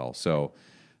as well. So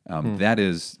that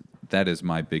is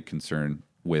my big concern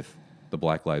with the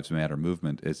Black Lives Matter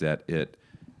movement, is that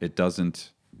it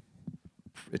doesn't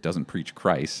preach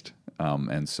Christ,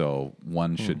 and so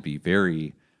one should be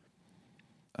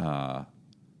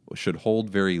should hold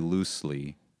very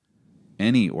loosely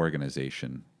any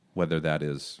organization, whether that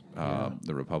is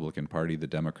the Republican Party, the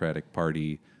Democratic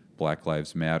Party, Black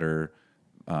Lives Matter,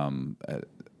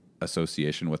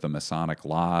 association with a Masonic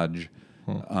lodge,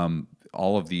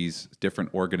 all of these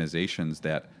different organizations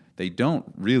that they don't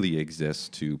really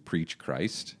exist to preach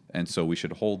Christ. And so we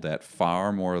should hold that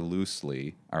far more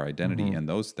loosely, our identity in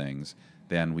those things,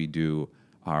 than we do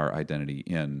our identity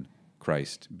in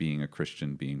Christ, being a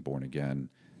Christian, being born again,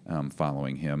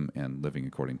 following him, and living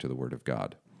according to the Word of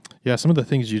God. Yeah, some of the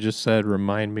things you just said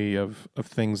remind me of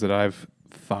things that I've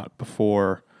thought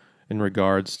before in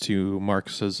regards to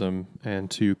Marxism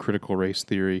and to critical race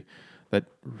theory, that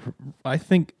I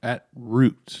think at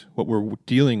root what we're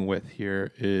dealing with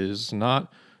here is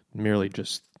not merely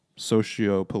just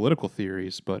socio-political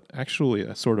theories, but actually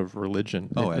a sort of religion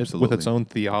with its own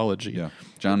theology. Yeah,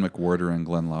 John McWhorter and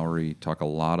Glenn Lowry talk a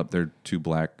lot of, they're two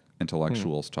black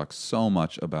intellectuals, talk so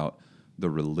much about the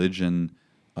religion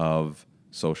of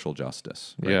social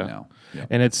justice now. Yeah.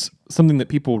 And it's something that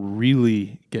people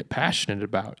really get passionate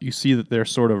about. You see that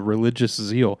there's sort of religious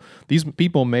zeal. These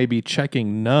people may be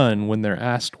checking none when they're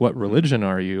asked, what religion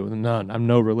are you? None. I'm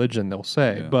no religion, they'll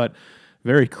say. Yeah. But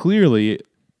very clearly,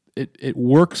 it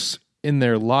works in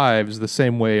their lives the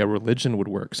same way a religion would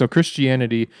work. So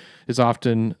Christianity is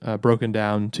often broken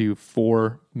down to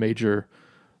four major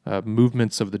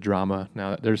movements of the drama.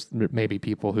 Now, there's maybe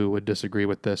people who would disagree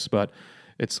with this, but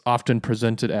it's often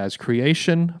presented as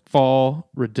creation, fall,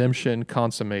 redemption,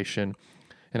 consummation.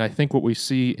 And I think what we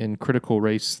see in critical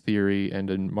race theory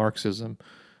and in Marxism,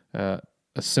 a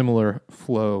similar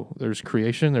flow. There's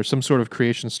creation. There's some sort of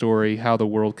creation story, how the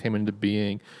world came into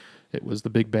being. It was the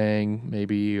Big Bang,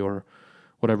 maybe, or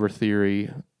whatever theory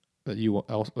that you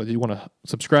want to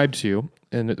subscribe to.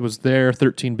 And it was there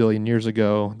 13 billion years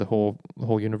ago, the whole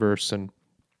universe. And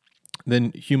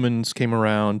then humans came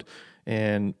around,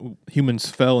 and humans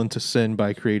fell into sin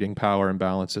by creating power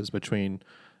imbalances between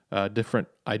different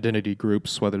identity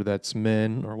groups, whether that's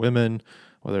men or women,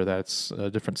 whether that's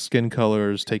different skin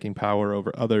colors taking power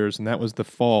over others, and that was the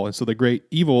fall. And so the great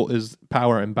evil is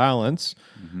power imbalance,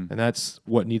 and that's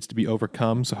what needs to be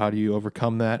overcome. So how do you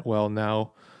overcome that? Well,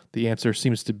 now the answer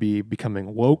seems to be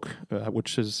becoming woke,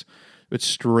 which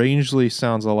strangely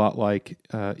sounds a lot like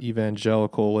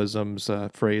evangelicalism's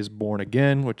phrase "born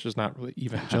again," which is not really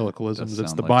evangelicalism;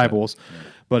 it's the Bible's. Yeah.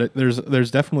 But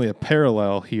there's definitely a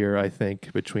parallel here, I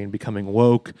think, between becoming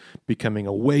woke, becoming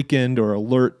awakened or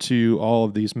alert to all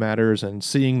of these matters, and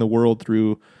seeing the world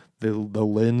through the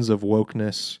lens of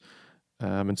wokeness.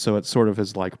 And so it sort of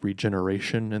is like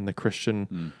regeneration in the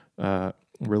Christian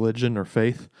religion or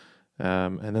faith.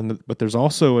 But there's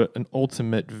also an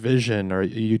ultimate vision or a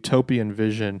utopian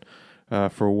vision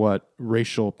for what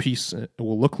racial peace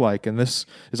will look like, and this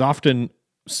is often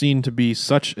seen to be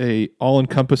such a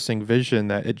all-encompassing vision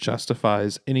that it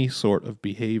justifies any sort of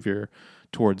behavior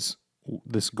towards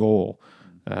this goal.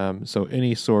 So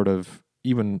any sort of,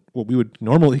 even what we would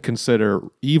normally consider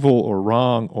evil or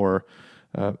wrong or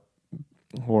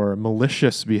or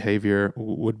malicious behavior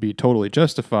would be totally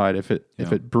justified if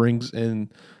it brings in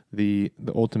the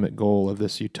ultimate goal of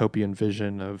this utopian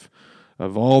vision of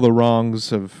all the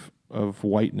wrongs of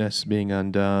whiteness being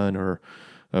undone, or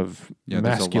of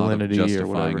masculinity, there's a lot of or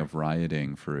justifying whatever. of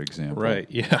rioting, for example. Right.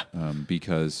 Yeah.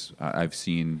 Because I've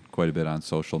seen quite a bit on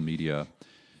social media.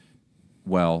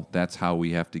 Well, that's how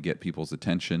we have to get people's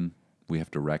attention. We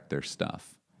have to wreck their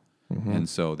stuff. And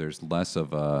so there's less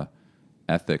of a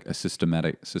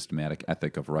systematic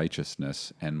ethic of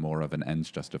righteousness, and more of an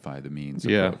ends justify the means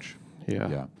approach.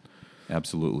 Yeah.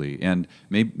 Absolutely. And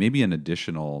maybe an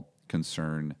additional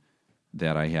concern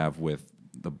that I have with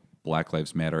the Black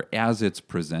Lives Matter as it's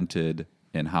presented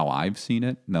and how I've seen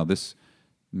it. Now, this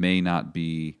may not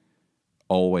be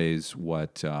always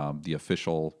what the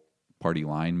official party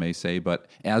line may say, but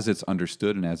as it's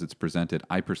understood and as it's presented,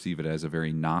 I perceive it as a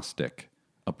very Gnostic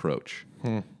approach.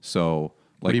 So,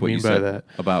 like what do you mean by said that?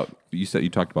 about you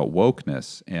talked about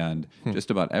wokeness, and just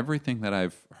about everything that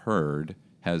I've heard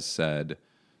has said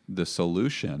the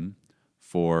solution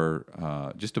for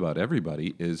just about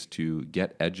everybody is to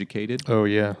get educated. Oh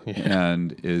yeah.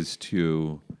 And is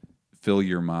to fill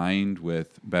your mind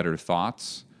with better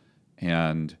thoughts.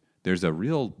 And there's a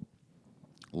real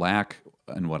lack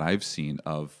in what I've seen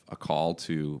of a call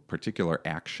to particular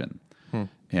action.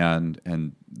 And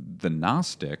the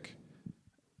Gnostic,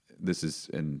 this is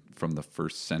from the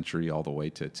first century all the way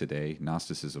to today,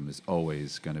 Gnosticism is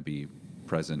always going to be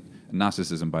present.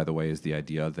 Gnosticism, by the way, is the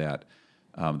idea that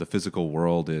the physical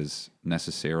world is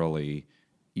necessarily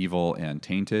evil and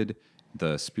tainted.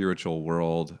 The spiritual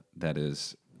world, that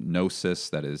is gnosis,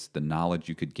 that is the knowledge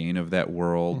you could gain of that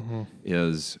world,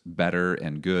 is better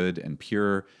and good and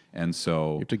pure. And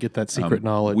so You have to get that secret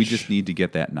knowledge. we just need to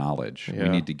get that knowledge. Yeah. We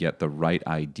need to get the right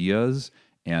ideas,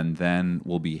 and then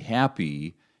we'll be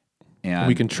happy. And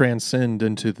we can transcend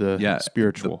into the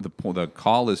spiritual. The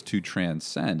call is to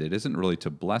transcend. It isn't really to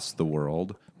bless the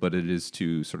world, but it is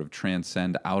to sort of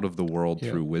transcend out of the world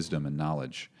through wisdom and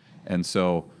knowledge. And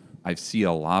so I see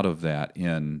a lot of that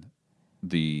in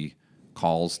the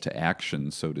calls to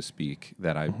action, so to speak,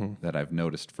 that I've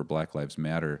noticed for Black Lives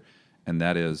Matter, and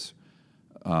that is,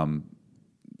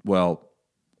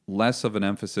 less of an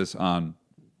emphasis on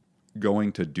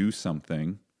going to do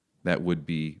something that would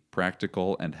be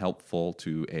practical and helpful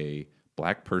to a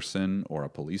black person or a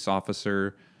police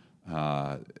officer,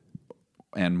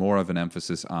 and more of an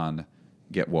emphasis on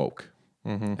get woke.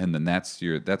 And then that's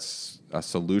a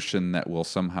solution that will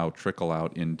somehow trickle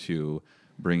out into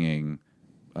bringing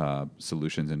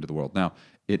solutions into the world. Now,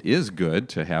 it is good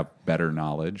to have better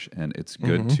knowledge, and it's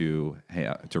good to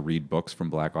read books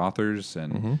from black authors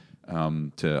and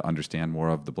to understand more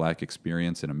of the black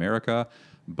experience in America.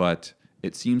 But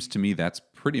it seems to me that's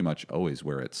pretty much always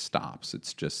where it stops.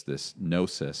 It's just this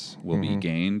gnosis will be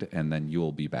gained, and then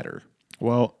you'll be better.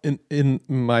 Well, in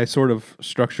my sort of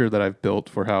structure that I've built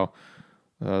for how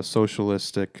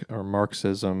socialistic or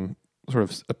Marxism sort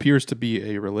of appears to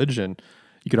be a religion,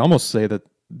 you could almost say that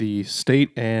the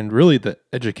state and really the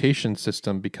education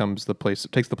system becomes the place.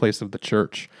 It takes the place of the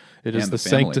church. It is the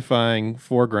sanctifying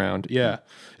foreground. Yeah,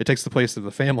 it takes the place of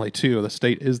the family too. The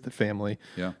state is the family.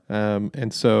 Yeah,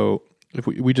 and so if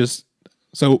we just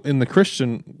in the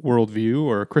Christian worldview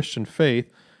or Christian faith,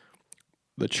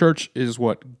 the church is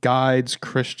what guides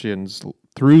Christians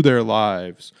through their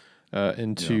lives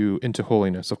into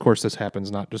holiness. Of course, this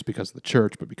happens not just because of the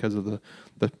church, but because of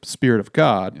the Spirit of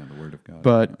God. Yeah, the Word of God.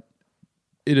 But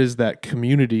it is that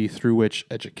community through which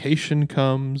education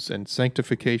comes and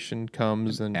sanctification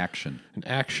comes and action.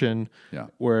 Yeah.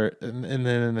 Where and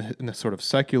then in the sort of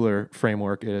secular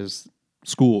framework, it is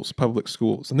schools, public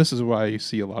schools, and this is why you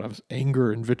see a lot of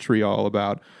anger and vitriol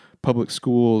about public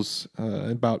schools,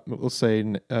 about, let's say,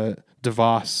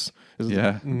 DeVos.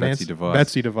 Betsy DeVos.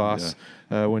 Betsy DeVos,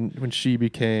 when she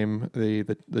became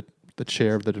the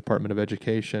chair of the Department of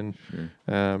Education,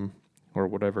 or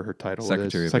whatever her title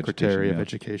is, Secretary of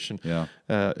Education. Yeah.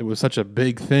 It was such a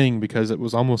big thing because it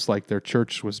was almost like their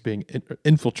church was being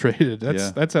infiltrated.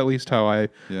 That's at least how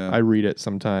I read it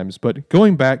sometimes. But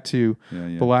going back to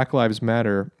Black Lives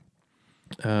Matter.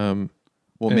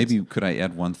 Well, maybe could I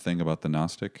add one thing about the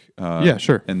Gnostic? Yeah,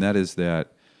 sure. And that is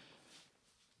that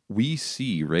we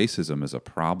see racism as a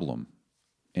problem,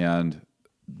 and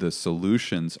the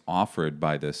solutions offered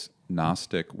by this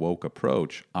Gnostic woke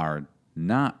approach are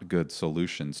not good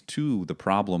solutions to the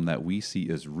problem that we see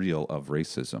as real of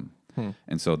racism.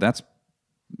 And so that's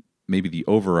maybe the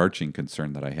overarching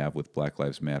concern that I have with Black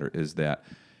Lives Matter, is that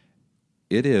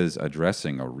it is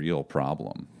addressing a real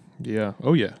problem. Yeah.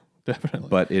 Oh, yeah. Definitely.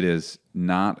 But it is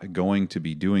not going to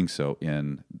be doing so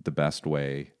in the best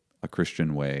way, a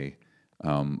Christian way,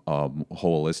 a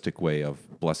holistic way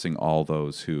of blessing all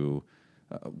those who,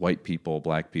 white people,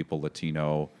 black people,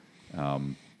 Latino,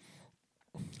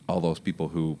 all those people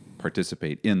who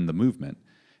participate in the movement.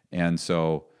 And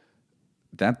so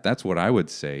that's what I would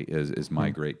say is my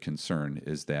great concern,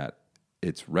 is that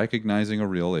it's recognizing a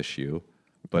real issue,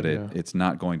 but it's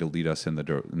not going to lead us in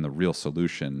the real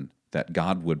solution that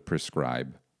God would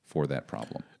prescribe for that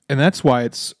problem. And that's why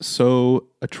it's so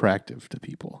attractive to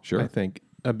people. Sure. I think.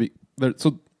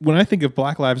 So when I think of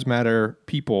Black Lives Matter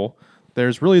people,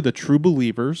 there's really the true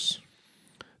believers.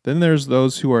 Then there's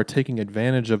those who are taking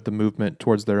advantage of the movement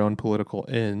towards their own political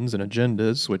ends and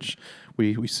agendas, which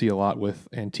we see a lot with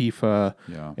Antifa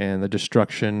and the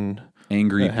destruction.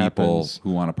 Angry people happens.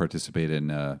 who want to participate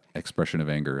in expression of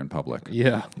anger in public.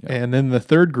 Yeah. And then the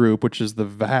third group, which is the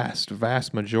vast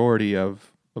majority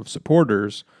of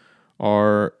supporters,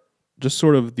 are just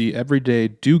sort of the everyday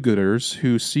do-gooders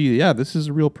who see, this is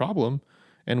a real problem,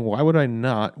 and why would I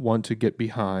not want to get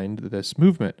behind this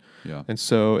movement? Yeah. And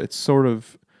so it's sort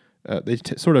of, they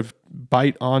sort of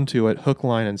bite onto it hook,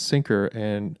 line, and sinker,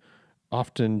 and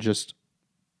often just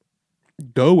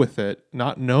go with it,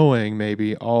 not knowing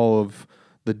maybe all of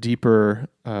the deeper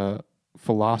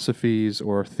philosophies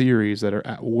or theories that are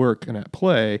at work and at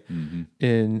play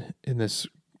in this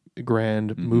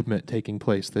grand movement taking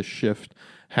place, this shift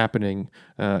happening.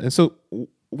 And so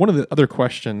one of the other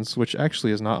questions, which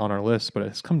actually is not on our list, but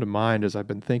it's come to mind as I've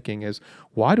been thinking, is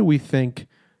why do we think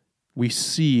we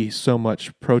see so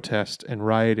much protest and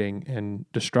rioting and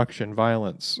destruction,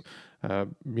 violence,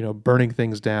 burning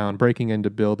things down, breaking into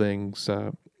buildings,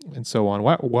 and so on?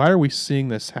 Why are we seeing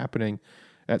this happening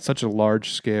at such a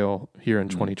large scale here in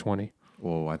 2020?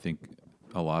 Well, I think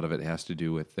a lot of it has to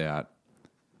do with that.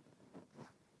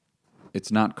 It's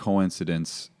not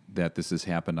coincidence that this has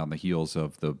happened on the heels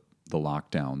of the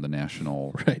lockdown, the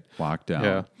national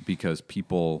lockdown, because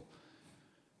people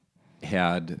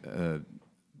had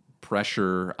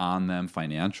pressure on them,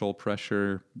 financial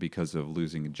pressure because of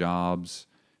losing jobs,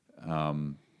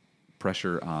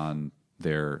 pressure on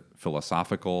their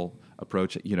philosophical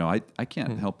approach. I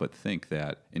can't help but think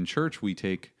that in church we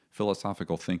take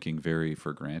philosophical thinking very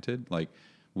for granted. Like,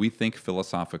 we think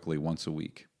philosophically once a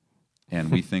week,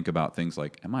 and we think about things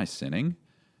like, am I sinning?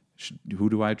 Who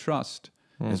do I trust?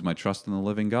 Is my trust in the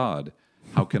living God?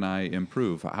 How can I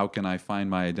improve? How can I find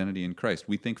my identity in Christ?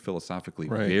 We think philosophically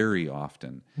very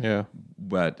often. Yeah.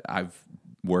 But I've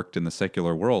worked in the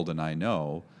secular world, and I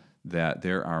know that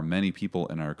there are many people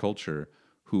in our culture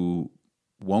who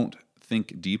won't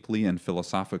think deeply and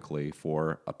philosophically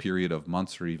for a period of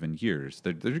months or even years.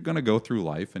 They're going to go through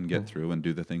life and get through and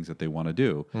do the things that they want to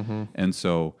do. And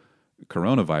so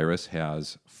coronavirus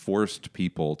has forced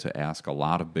people to ask a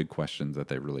lot of big questions that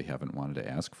they really haven't wanted to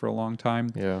ask for a long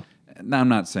time. Yeah. Now, I'm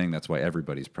not saying that's why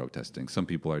everybody's protesting. Some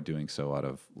people are doing so out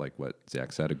of, like what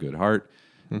Zach said, a good heart.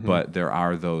 But there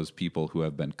are those people who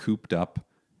have been cooped up,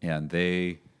 and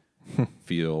they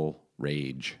feel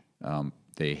rage.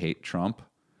 They hate Trump.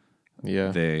 Yeah.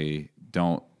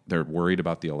 They're worried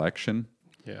about the election.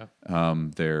 Yeah.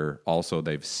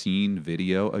 They've seen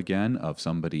video again of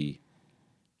somebody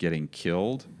getting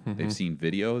killed. They've seen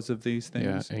videos of these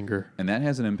things. Yeah, anger. And that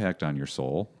has an impact on your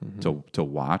soul to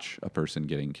watch a person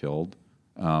getting killed.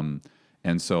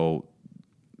 And so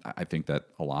I think that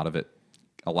a lot of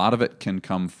it can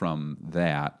come from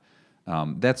that.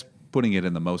 That's putting it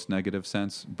in the most negative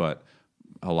sense, but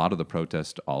a lot of the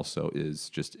protest also is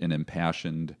just an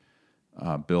impassioned,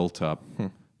 built up,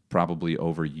 probably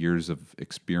over years of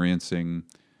experiencing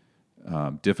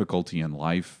difficulty in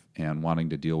life and wanting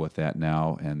to deal with that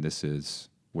now, and this is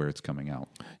where it's coming out.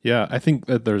 Yeah, I think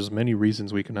that there's many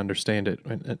reasons we can understand it.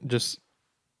 And just,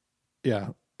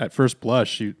 at first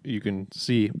blush, you can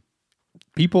see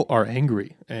people are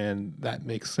angry, and that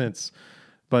makes sense.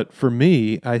 But for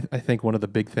me, I think one of the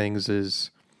big things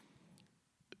is,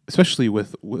 especially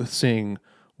with seeing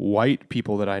white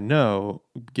people that I know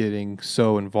getting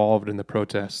so involved in the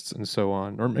protests and so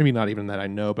on, or maybe not even that I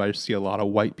know, but I just see a lot of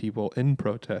white people in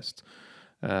protests.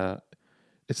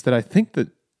 It's that I think that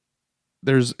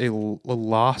there's a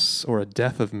loss or a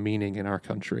death of meaning in our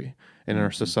country and in our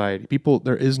society.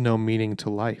 There is no meaning to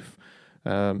life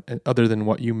other than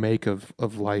what you make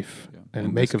of life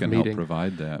and make of meaning. Help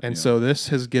provide that. And so this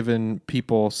has given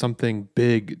people something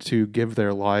big to give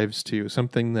their lives to,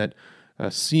 something that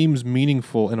seems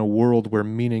meaningful in a world where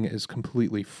meaning is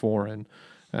completely foreign.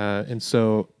 And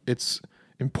so it's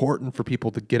important for people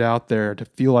to get out there, to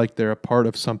feel like they're a part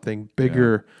of something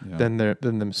bigger than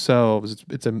themselves.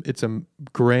 It's a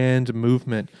grand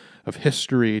movement of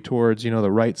history towards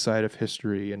the right side of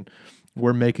history, and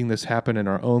we're making this happen in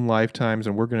our own lifetimes,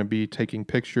 and we're going to be taking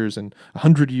pictures, and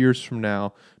 100 years from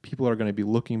now, people are going to be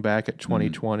looking back at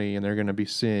 2020 and they're going to be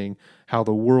seeing how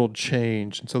the world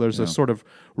changed. And so there's a sort of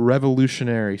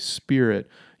revolutionary spirit,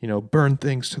 burn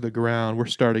things to the ground. We're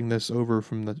starting this over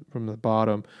from the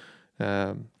bottom.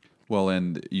 Well,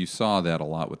 and you saw that a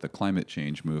lot with the climate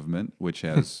change movement, which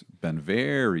has been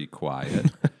very quiet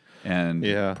and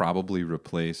probably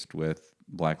replaced with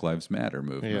Black Lives Matter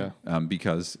movement,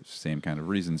 because same kind of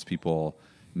reasons. People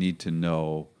need to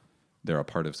know they're a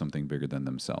part of something bigger than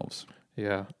themselves.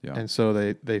 Yeah. And so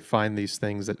they find these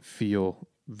things that feel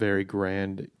very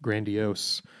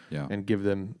grandiose, and give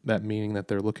them that meaning that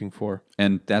they're looking for.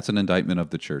 And that's an indictment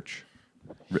of the church.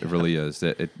 It really is.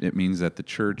 That it means that the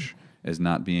church is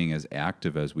not being as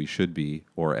active as we should be,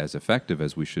 or as effective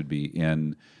as we should be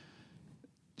in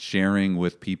sharing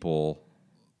with people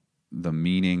the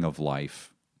meaning of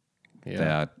life,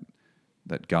 that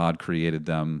God created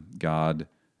them, God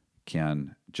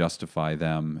can justify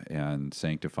them and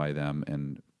sanctify them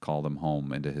and call them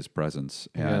home into His presence.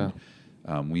 And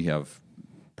we have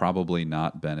probably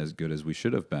not been as good as we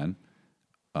should have been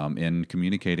in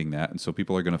communicating that. And so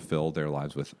people are going to fill their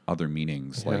lives with other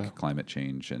meanings like climate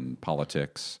change and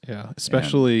politics. Yeah,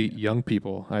 especially young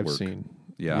people I've seen.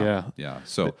 Yeah.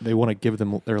 So they want to give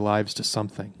them their lives to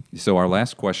something. So our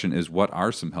last question is, what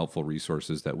are some helpful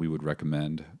resources that we would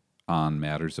recommend on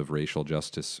matters of racial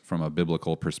justice from a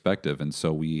biblical perspective? And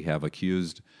so we have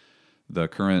accused the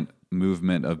current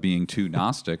movement of being too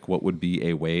Gnostic. What would be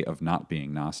a way of not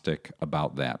being Gnostic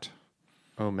about that?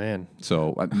 Oh, man.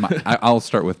 So I'll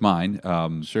start with mine.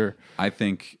 Sure. I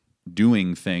think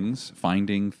doing things,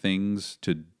 finding things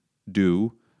to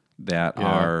do that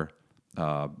are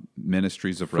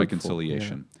ministries of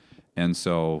reconciliation. And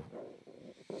so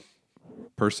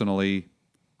personally,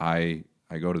 I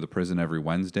go to the prison every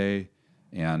Wednesday,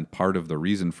 and part of the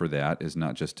reason for that is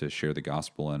not just to share the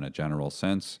gospel in a general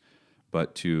sense,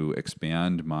 but to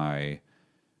expand my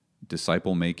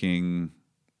disciple-making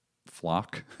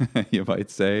flock, you might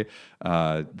say,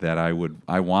 that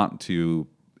I want to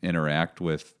interact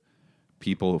with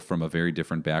people from a very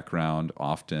different background,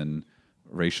 often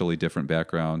racially different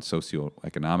background,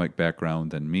 socioeconomic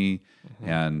background than me.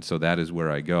 And so that is where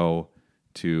I go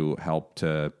to help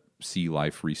to see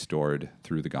life restored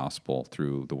through the gospel,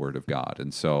 through the word of God.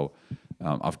 And so,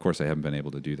 of course, I haven't been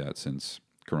able to do that since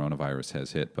coronavirus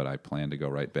has hit, but I plan to go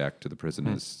right back to the prison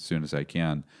as soon as I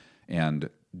can and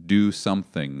do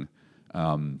something.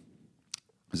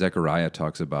 Zechariah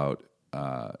talks about,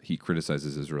 he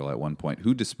criticizes Israel at one point,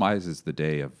 who despises the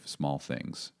day of small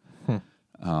things.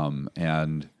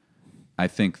 And I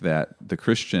think that the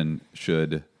Christian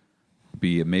should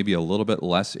be maybe a little bit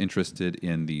less interested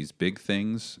in these big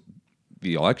things.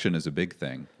 The election is a big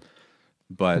thing,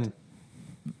 but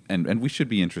and we should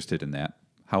be interested in that.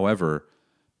 However,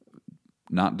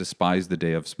 not despise the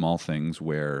day of small things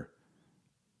where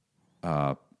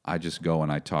I just go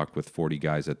and I talk with 40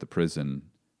 guys at the prison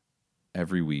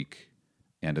every week,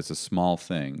 and it's a small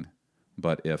thing.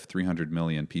 But if 300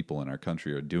 million people in our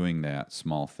country are doing that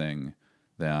small thing,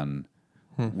 then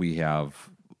we have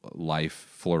life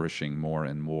flourishing more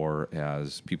and more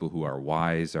as people who are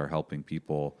wise are helping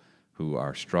people who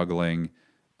are struggling,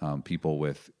 people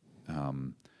with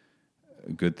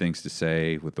good things to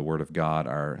say with the Word of God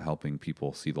are helping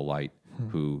people see the light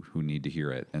who need to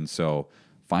hear it. And so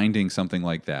finding something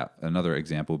like that. Another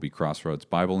example would be Crossroads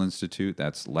Bible Institute.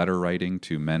 That's letter writing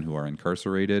to men who are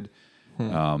incarcerated.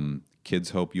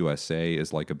 Kids Hope USA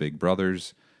is like a Big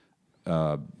Brothers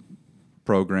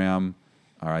program.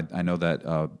 I know that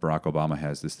Barack Obama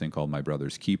has this thing called My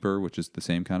Brother's Keeper, which is the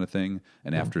same kind of thing,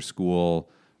 an after-school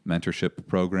mentorship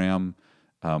program.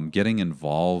 Getting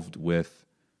involved with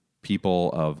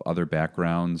people of other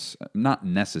backgrounds, not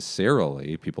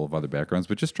necessarily people of other backgrounds,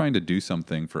 but just trying to do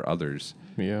something for others.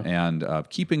 Yeah. And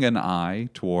keeping an eye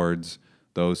towards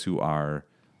those who are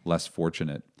less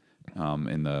fortunate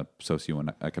in the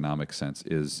socioeconomic sense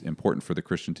is important for the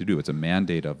Christian to do. It's a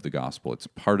mandate of the gospel. It's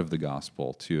part of the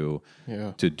gospel to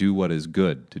do what is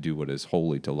good, to do what is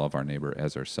holy, to love our neighbor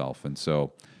as ourselves. And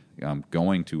so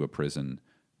going to a prison,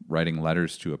 writing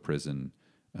letters to a prison,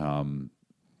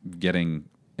 getting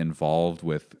involved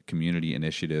with community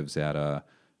initiatives at a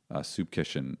soup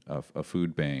kitchen, a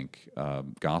food bank,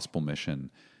 gospel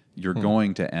mission, you're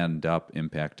going to end up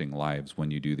impacting lives when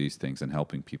you do these things and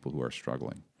helping people who are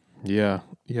struggling. Yeah.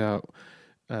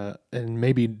 And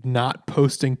maybe not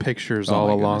posting pictures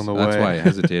all along the way. That's why I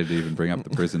hesitated to even bring up the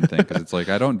prison thing, because it's like,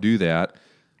 I don't do that.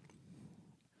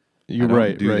 I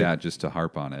don't do that just to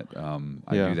harp on it.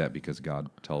 I do that because God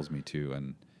tells me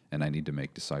to, and I need to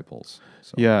make disciples.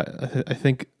 So. Yeah, I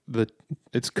think that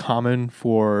it's common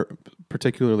for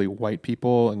particularly white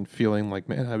people and feeling like,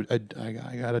 man, I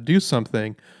got to do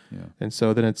something. Yeah. And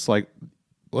so then it's like,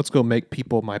 let's go make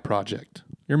people my project.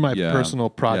 You're my personal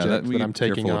project that I'm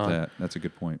taking on. That. That's a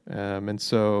good point. And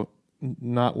so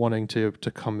not wanting to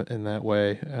come in that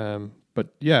way. But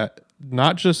yeah,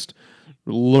 not just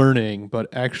learning, but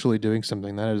actually doing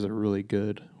something. That is a really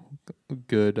good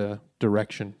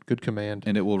direction, good command.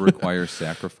 And it will require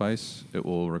sacrifice. It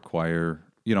will require,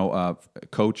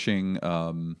 coaching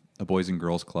a boys and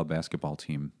girls club basketball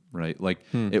team, right? Like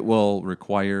it will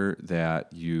require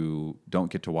that you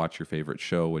don't get to watch your favorite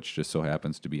show, which just so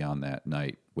happens to be on that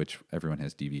night, which everyone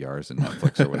has DVRs and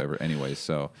Netflix or whatever anyway.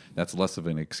 So that's less of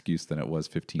an excuse than it was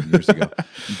 15 years ago.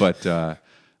 But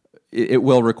it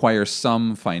will require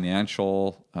some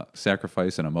financial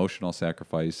sacrifice, an emotional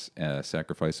sacrifice, a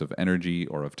sacrifice of energy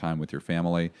or of time with your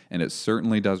family. And it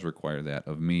certainly does require that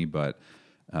of me, but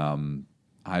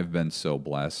I've been so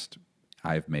blessed.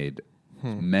 I've made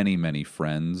many, many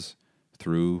friends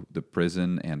through the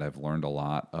prison, and I've learned a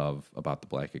lot about the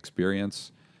Black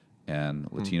experience and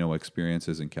Latino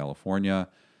experiences in California,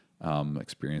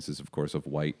 experiences, of course, of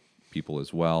white people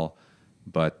as well.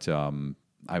 But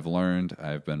I've learned,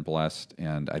 I've been blessed,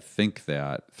 and I think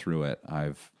that through it,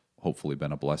 I've hopefully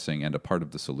been a blessing and a part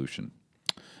of the solution.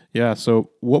 Yeah,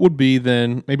 so what would be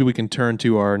then, maybe we can turn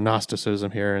to our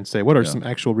Gnosticism here and say, what are some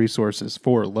actual resources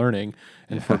for learning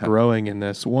and for growing in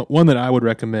this? One that I would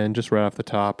recommend just right off the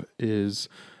top is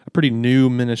a pretty new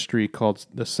ministry called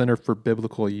the Center for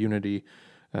Biblical Unity,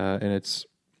 and it's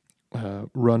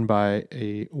run by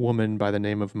a woman by the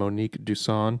name of Monique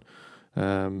Dusson.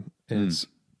 And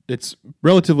it's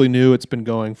relatively new. It's been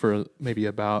going for maybe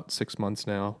about 6 months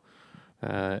now.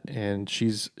 And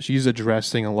she's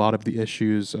addressing a lot of the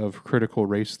issues of critical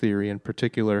race theory in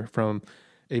particular from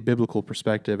a biblical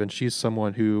perspective. And she's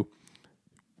someone who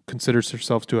considers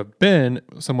herself to have been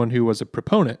someone who was a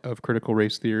proponent of critical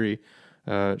race theory.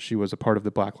 She was a part of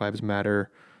the Black Lives Matter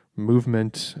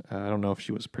movement. I don't know if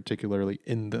she was particularly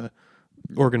in the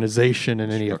organization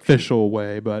in any official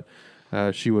way, but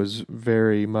she was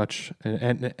very much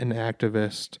an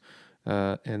activist,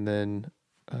 and then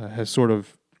has sort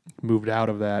of moved out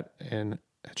of that, and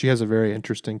she has a very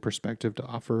interesting perspective to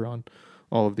offer on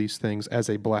all of these things as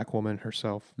a Black woman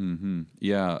herself. Mm-hmm.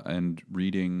 Yeah, and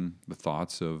reading the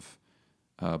thoughts of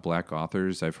Black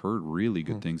authors, I've heard really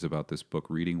good things about this book,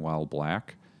 Reading While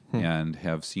Black, and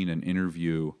have seen an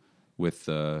interview with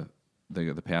the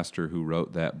pastor who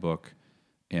wrote that book,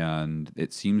 and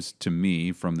it seems to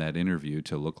me from that interview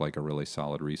to look like a really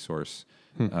solid resource.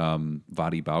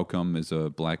 Vadi Baucom is a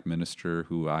Black minister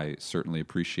who I certainly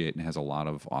appreciate and has a lot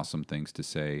of awesome things to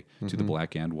say to the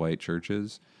Black and white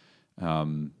churches.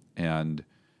 And,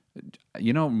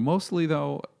 mostly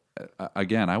though,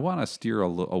 again, I want to steer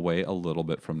away a little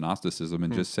bit from Gnosticism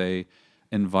and just say,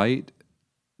 invite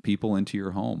people into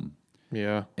your home.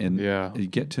 Yeah. And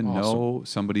get to know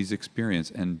somebody's experience,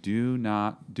 and do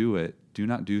not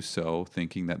do so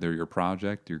thinking that they're your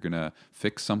project. You're going to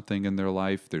fix something in their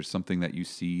life. There's something that you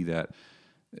see that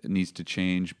needs to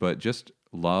change, but just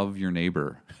love your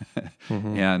neighbor.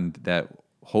 And that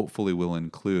hopefully will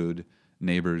include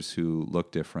neighbors who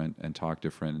look different and talk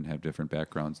different and have different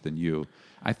backgrounds than you.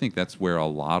 I think that's where a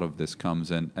lot of this comes.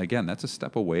 And again, that's a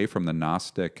step away from the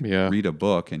Gnostic, read a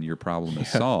book and your problem is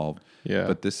solved. Yeah.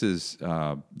 But this is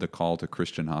the call to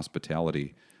Christian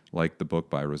hospitality, like the book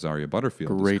by Rosaria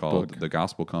Butterfield is called book. The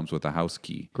Gospel Comes with a House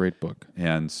Key. Great book.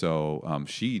 And so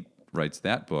she writes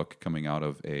that book coming out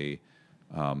of a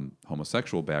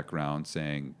homosexual background,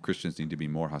 saying Christians need to be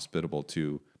more hospitable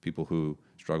to people who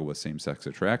struggle with same-sex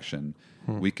attraction.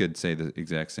 We could say the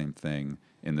exact same thing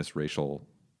in this racial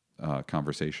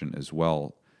conversation as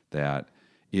well, that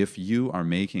if you are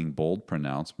making bold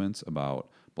pronouncements about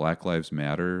Black Lives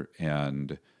Matter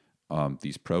and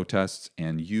these protests,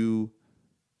 and you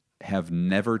have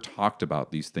never talked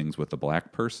about these things with a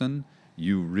Black person,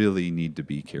 you really need to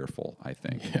be careful, I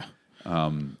think.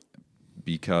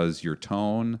 Because your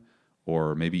tone,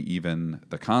 or maybe even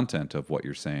the content of what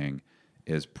you're saying,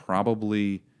 is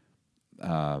probably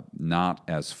not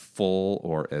as full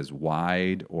or as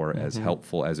wide or as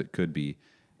helpful as it could be,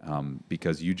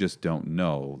 because you just don't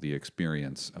know the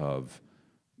experience of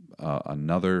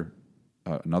another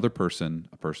person,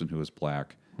 a person who is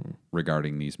Black,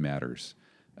 regarding these matters.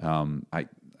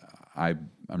 I've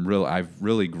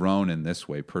really grown in this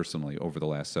way personally over the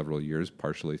last several years,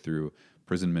 partially through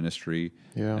prison ministry,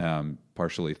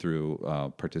 partially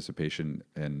through participation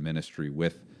in ministry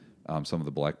with some of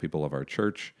the Black people of our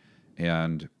church,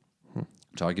 and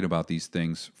talking about these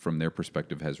things from their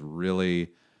perspective has really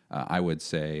I would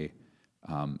say,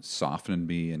 softened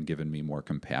me and given me more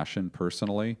compassion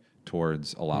personally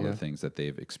towards a lot of the things that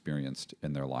they've experienced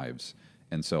in their lives.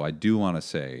 And so I do want to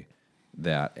say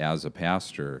that as a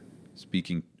pastor,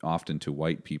 speaking often to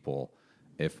white people,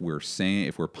 if we're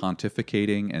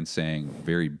pontificating and saying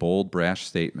very bold, brash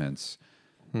statements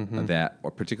that,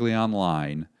 or particularly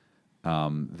online,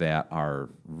 that are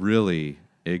really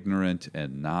ignorant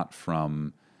and not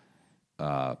from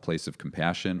a place of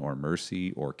compassion or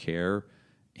mercy or care,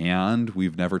 and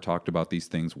we've never talked about these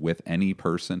things with any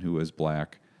person who is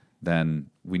black, then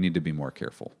we need to be more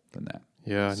careful than that.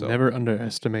 Yeah, never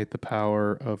underestimate the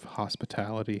power of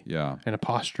hospitality. Yeah. And a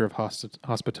posture of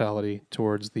hospitality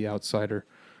towards the outsider,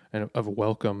 and of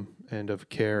welcome and of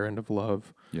care and of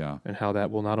love. Yeah. And how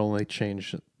that will not only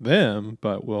change them,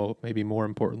 but will maybe more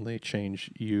importantly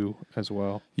change you as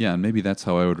well. Yeah, and maybe that's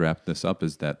how I would wrap this up,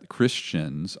 is that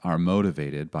Christians are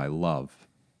motivated by love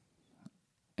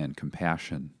and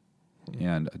compassion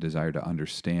and a desire to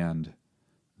understand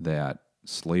that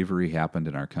slavery happened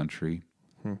in our country,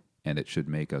 and it should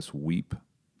make us weep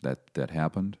that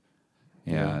happened.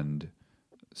 And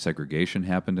segregation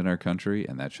happened in our country,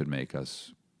 and that should make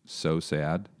us so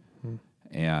sad.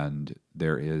 And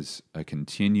there is a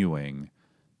continuing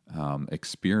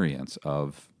experience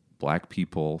of black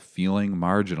people feeling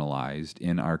marginalized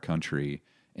in our country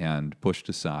and pushed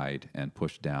aside and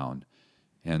pushed down.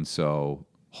 And so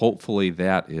hopefully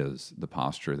that is the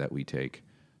posture that we take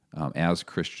as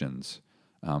Christians,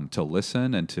 to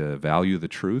listen and to value the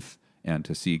truth and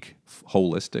to seek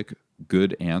holistic,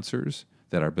 good answers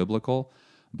that are biblical,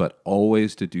 but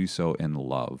always to do so in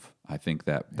love. I think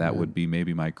that would be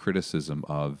maybe my criticism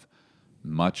of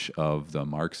much of the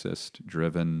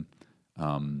Marxist-driven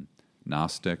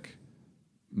Gnostic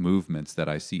movements that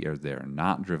I see are there,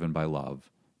 not driven by love,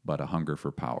 but a hunger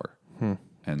for power.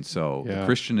 And so the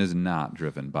Christian is not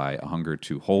driven by a hunger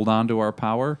to hold on to our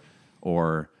power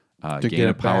or gain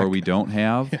a power we don't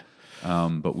have,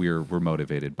 but we're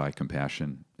motivated by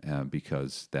compassion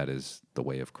because that is the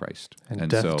way of Christ.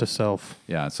 And death to self.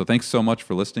 Yeah, so thanks so much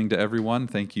for listening to everyone.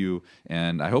 Thank you,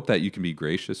 and I hope that you can be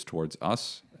gracious towards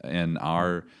us and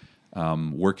our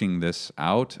working this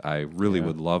out. I really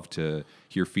would love to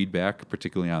hear feedback,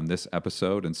 particularly on this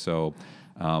episode, and so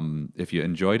if you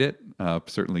enjoyed it,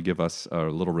 certainly give us a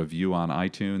little review on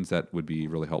iTunes. That would be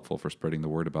really helpful for spreading the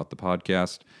word about the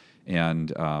podcast.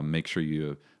 And make sure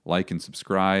you like and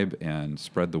subscribe and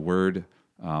spread the word,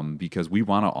 because we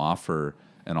want to offer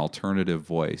an alternative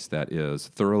voice that is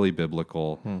thoroughly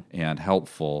biblical and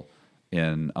helpful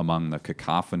in among the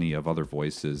cacophony of other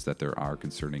voices that there are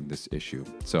concerning this issue.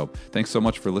 So thanks so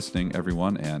much for listening,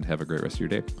 everyone, and have a great rest of your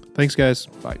day. Thanks, guys.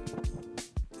 Bye.